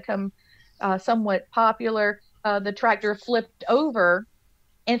written it and become somewhat popular. The tractor flipped over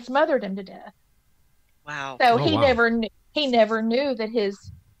and smothered him to death. Wow. So Oh, wow. he never knew that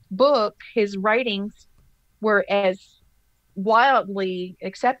his writings were as wildly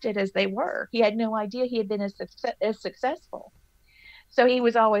accepted as they were. He had no idea he had been as successful. So he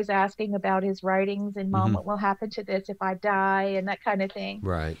was always asking about his writings, and Mom, what will happen to this if I die, and that kind of thing.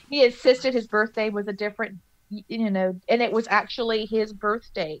 Right. He insisted his birthday was a different, and it was actually his birth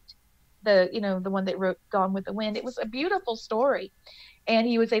date. The one that wrote Gone with the Wind. It was a beautiful story, and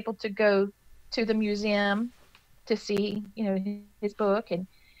he was able to go to the museum to see, his book, and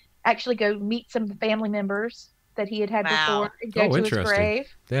actually go meet some of the family members that he had Wow. before, and go Oh, to his interesting. grave.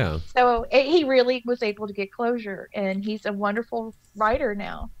 Yeah. So he really was able to get closure, and he's a wonderful writer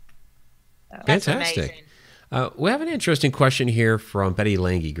now. So. That's Fantastic. amazing. We have an interesting question here from Betty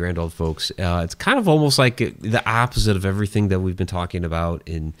Lange, grand old folks. It's kind of almost like the opposite of everything that we've been talking about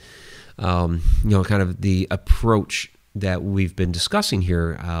in, kind of the approach that we've been discussing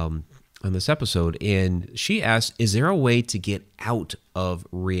here on this episode. And she asks, is there a way to get out of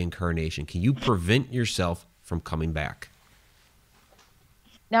reincarnation? Can you prevent yourself from coming back?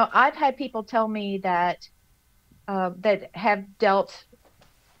 Now, I've had people tell me that have dealt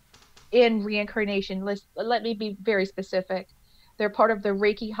in reincarnation. Let me be very specific. They're part of the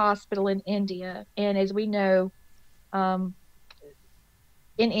Reiki hospital in India, and as we know,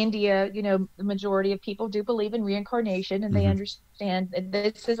 in India, the majority of people do believe in reincarnation, and they understand that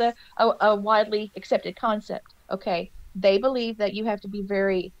this is a widely accepted concept. Okay, they believe that you have to be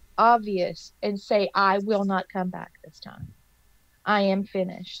very obvious and say, "I will not come back this time. I am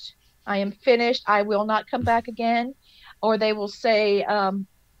finished. I am finished. I will not come back again." Or they will say,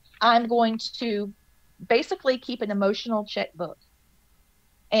 "I'm going to basically keep an emotional checkbook,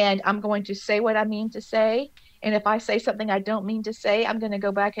 and I'm going to say what I mean to say. And if I say something I don't mean to say, I'm going to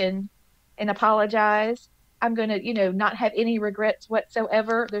go back and apologize. I'm going to, not have any regrets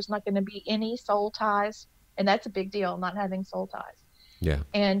whatsoever. There's not going to be any soul ties." And that's a big deal, not having soul ties. Yeah.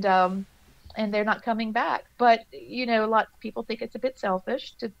 And they're not coming back. But, a lot of people think it's a bit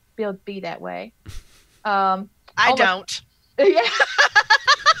selfish to be that way. I don't. Yeah.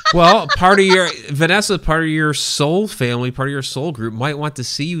 Well, Vanessa, part of your soul family, part of your soul group might want to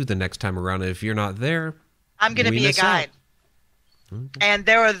see you the next time around. And if you're not there, I'm going to be a miss out. guide. And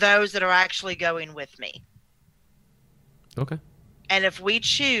there are those that are actually going with me. Okay. And if we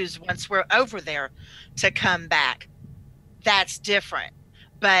choose, once we're over there, to come back, that's different.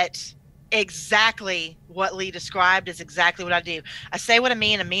 But exactly what Lee described is exactly what I do. I say what I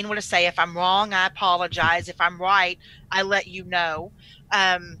mean what I say. If I'm wrong, I apologize. If I'm right, I let you know.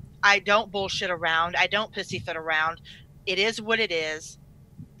 I don't bullshit around. I don't pussyfoot around. It is what it is.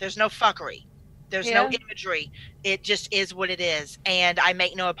 There's no fuckery. There's no imagery. It just is what it is. And I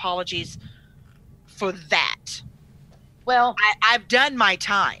make no apologies for that. Well, I've done my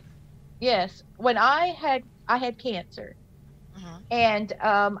time. yes. When I had cancer, and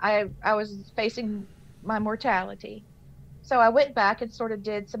I was facing my mortality, so I went back and sort of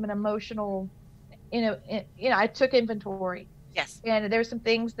did some emotional, I took inventory. Yes. And there's some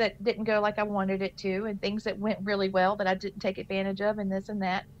things that didn't go like I wanted it to, and things that went really well that I didn't take advantage of, and this and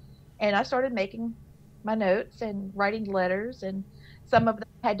that. And I started making my notes and writing letters, and some of them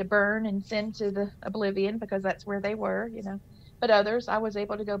I had to burn and send to the oblivion because that's where they were, But others I was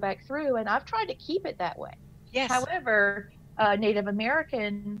able to go back through, and I've tried to keep it that way. Yes. However, Native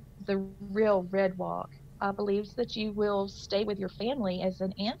American, the real red walk, believes that you will stay with your family as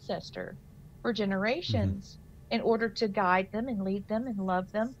an ancestor for generations in order to guide them and lead them and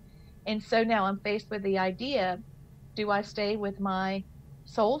love them. And so now I'm faced with the idea, do I stay with my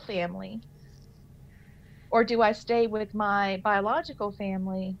soul family, or do I stay with my biological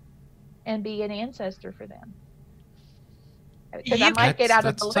family and be an ancestor for them? Because I might get out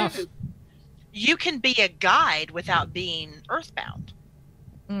of the tough. loop. You can be a guide without being earthbound.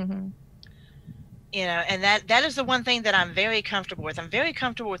 You know, and that is the one thing that I'm very comfortable with. I'm very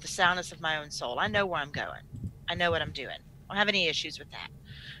comfortable with the soundness of my own soul. I know where I'm going. I know what I'm doing. I don't have any issues with that.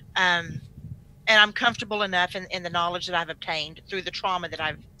 And I'm comfortable enough in the knowledge that I've obtained through the trauma that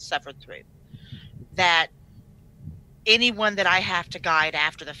I've suffered through, that anyone that I have to guide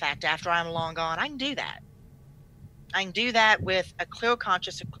after the fact, after I'm long gone, I can do that. I can do that with a clear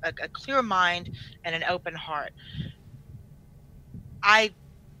conscience, a clear mind, and an open heart. I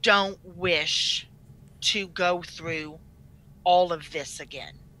don't wish to go through all of this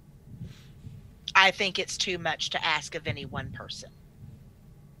again. I think it's too much to ask of any one person.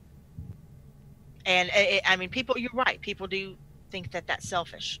 And I mean, people, you're right. People do think that that's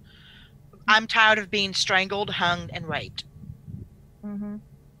selfish. I'm tired of being strangled, hung, and raped. I'm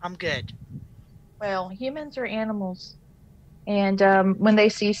good. Well, humans are animals. And when they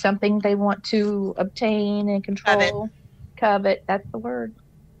see something they want to obtain and control, covet, that's the word.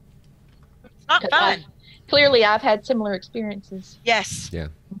 It's not fun. Clearly, I've had similar experiences. Yes. Yeah.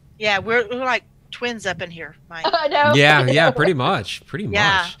 Yeah, we're like twins up in here, Mike. I know. Yeah, pretty much.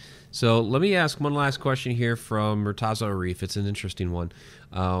 Yeah. So let me ask one last question here from Murtaza Arif. It's an interesting one.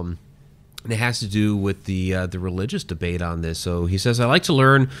 And it has to do with the religious debate on this. So he says, I like to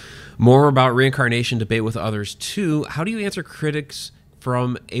learn more about reincarnation, debate with others too. How do you answer critics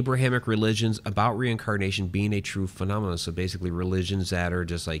from Abrahamic religions about reincarnation being a true phenomenon? So basically religions that are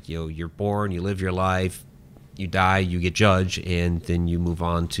just like, you're born, you live your life, you die, you get judged, and then you move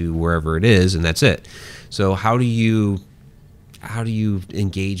on to wherever it is, and that's it. So how do you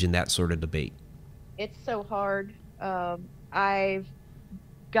engage in that sort of debate? It's so hard. I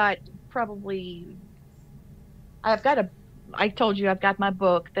told you I've got my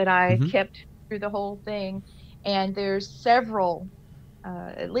book that I kept through the whole thing, and there's several,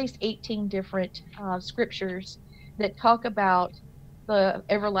 at least 18 different scriptures that talk about the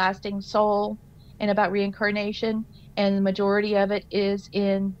everlasting soul and about reincarnation, and the majority of it is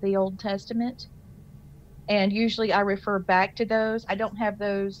in the Old Testament. And usually I refer back to those. I don't have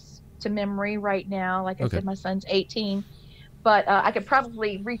those to memory right now. Like I said, my son's 18, but I could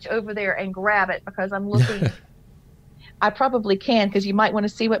probably reach over there and grab it because I'm looking. I probably can, because you might want to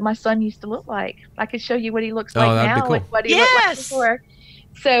see what my son used to look like. I could show you what he looks like now and what he looked like before.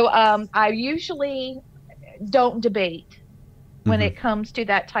 So I usually don't debate when it comes to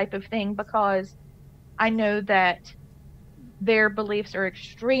that type of thing, because I know that their beliefs are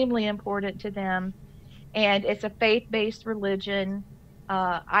extremely important to them, and it's a faith-based religion.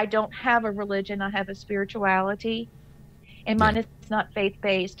 I don't have a religion. I have a spirituality, and mine is not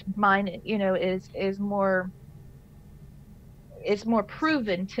faith-based. Mine, is more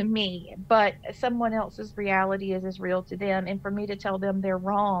proven to me, but someone else's reality is as real to them. And for me to tell them they're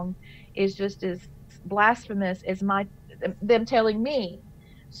wrong is just as blasphemous as them telling me.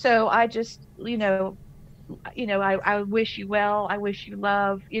 So I just, I wish you well. I wish you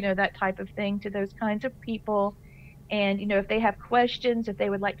love, that type of thing to those kinds of people. And, if they have questions, if they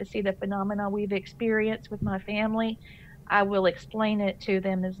would like to see the phenomena we've experienced with my family, I will explain it to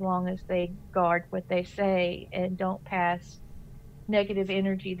them, as long as they guard what they say and don't pass negative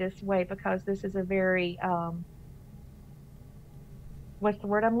energy this way, because this is a very, what's the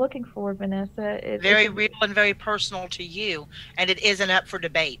word I'm looking for, Vanessa? Very real and very personal to you, and it isn't up for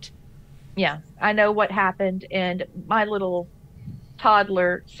debate. Yeah, I know what happened, and my little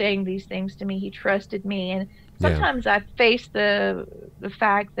toddler saying these things to me, he trusted me, and sometimes I face the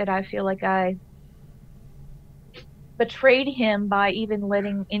fact that I feel like I betrayed him by even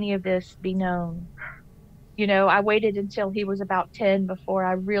letting any of this be known. I waited until he was about 10 before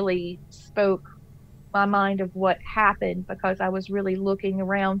I really spoke my mind of what happened, because I was really looking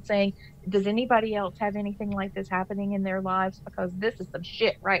around saying, does anybody else have anything like this happening in their lives? Because this is some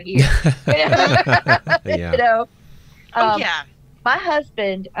shit right here. My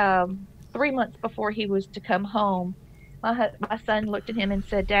husband, 3 months before he was to come home, my son looked at him and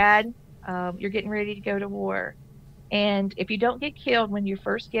said, Dad, you're getting ready to go to war. And if you don't get killed when you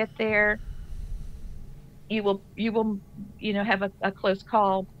first get there, you will have a close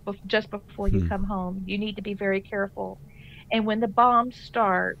call just before you come home. You need to be very careful. And when the bombs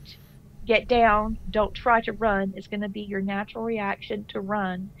start, get down. Don't try to run. It's going to be your natural reaction to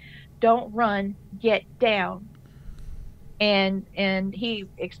run. don't run, get down. And he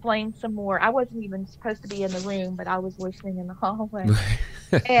explained some more. I wasn't even supposed to be in the room, but I was listening in the hallway.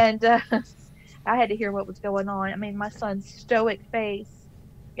 And I had to hear what was going on. I mean, my son's stoic face,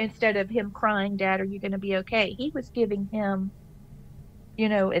 instead of him crying, "Dad, are you going to be okay?" He was giving him,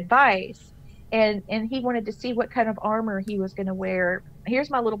 advice. And he wanted to see what kind of armor he was going to wear. Here's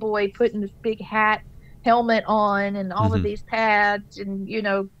my little boy putting this big hat, helmet on, and all of these pads and,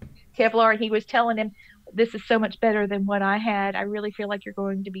 Kevlar. And he was telling him, "This is so much better than what I had. I really feel like you're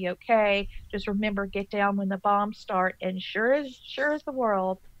going to be okay. Just remember, get down when the bombs start." And sure as the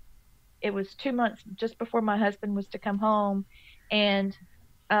world, it was 2 months just before my husband was to come home, and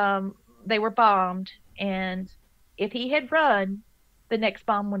they were bombed. And if he had run, the next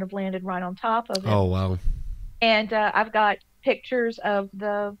bomb would have landed right on top of him. Oh, wow. And I've got pictures of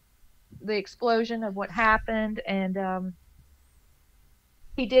the explosion, of what happened. And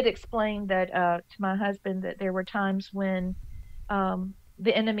he did explain that to my husband that there were times when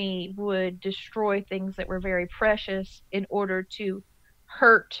the enemy would destroy things that were very precious in order to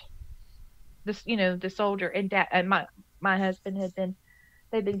hurt the soldier. And my husband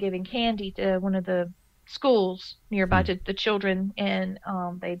they'd been giving candy to one of the schools nearby to the children, and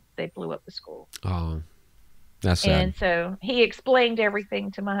they blew up the school. Oh, that's sad. And so he explained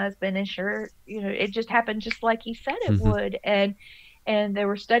everything to my husband, and sure, it just happened just like he said it would. And there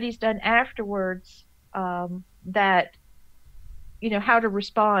were studies done afterwards that how to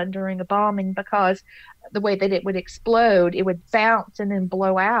respond during a bombing, because the way that it would explode, it would bounce and then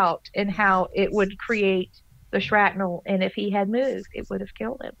blow out, and how it would create the shrapnel. And if he had moved, it would have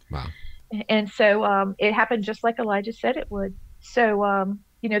killed him. Wow. And so it happened just like Elijah said it would. So,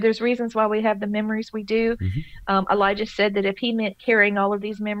 there's reasons why we have the memories we do. Elijah said that if he meant carrying all of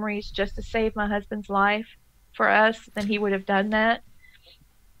these memories just to save my husband's life for us, then he would have done that.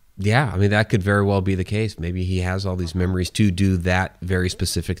 Yeah, I mean, that could very well be the case. Maybe he has all these memories to do that very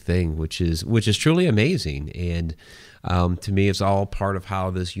specific thing, which is truly amazing. And to me, it's all part of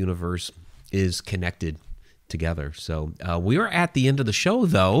how this universe is connected together. So we are at the end of the show,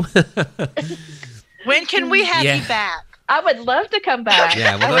 though. When can we have you back? I would love to come back.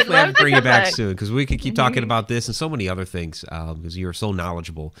 Yeah, we'll definitely have to bring you back soon, because we could keep talking about this and so many other things, because you're so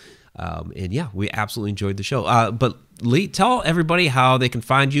knowledgeable. And yeah, we absolutely enjoyed the show. But Lee, tell everybody how they can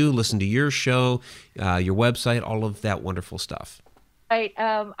find you, listen to your show, your website, all of that wonderful stuff. Right.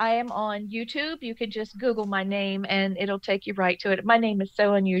 I am on YouTube. You can just Google my name and it'll take you right to it. My name is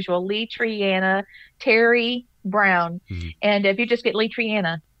so unusual, Leitreanna Terry-Brown. And if you just get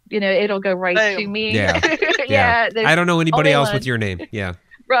Leitreanna, it'll go right to me. Yeah. Yeah. I don't know anybody else with your name. Yeah.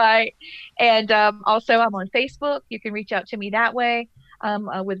 Right. And also I'm on Facebook. You can reach out to me that way.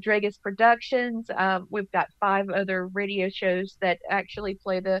 With Dragus Productions. We've got 5 other radio shows that actually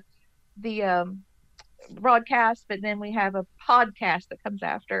play the broadcast, but then we have a podcast that comes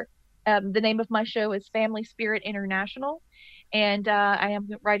after. The name of my show is Family Spirit International, and I am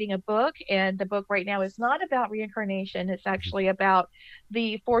writing a book, and the book right now is not about reincarnation. It's actually about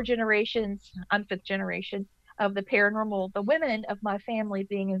the 4 generations, I'm 5th generation, of the paranormal, the women of my family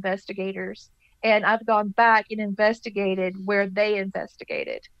being investigators. And I've gone back and investigated where they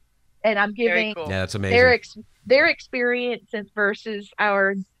investigated. And I'm giving that's amazing. Their experience versus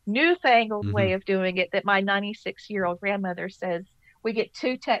our newfangled way of doing it that my 96-year-old grandmother says we get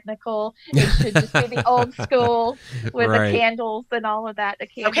too technical. It should just be the old school with the candles and all of that.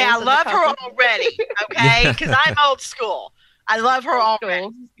 Okay, I love her already. Okay, because I'm old school. I love her already.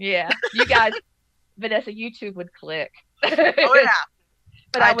 Yeah, you guys, Vanessa, YouTube would click. Oh yeah,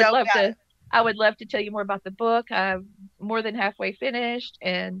 but I would love to tell you more about the book. I'm more than halfway finished,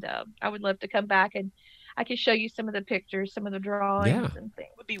 and I would love to come back and I can show you some of the pictures, some of the drawings and things.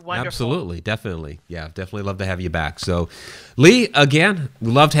 It would be wonderful. Absolutely. Definitely. Yeah, definitely love to have you back. So, Lee, again,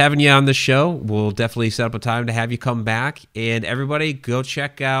 we loved having you on the show. We'll definitely set up a time to have you come back. And everybody, go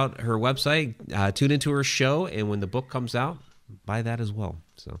check out her website, tune into her show, and when the book comes out, buy that as well.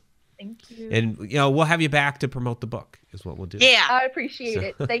 So. Thank you. And, we'll have you back to promote the book is what we'll do. Yeah. I appreciate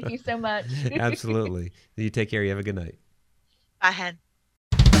it. Thank you so much. Absolutely. You take care. You have a good night. Bye, Hen.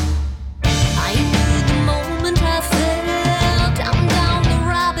 I knew the moment I fell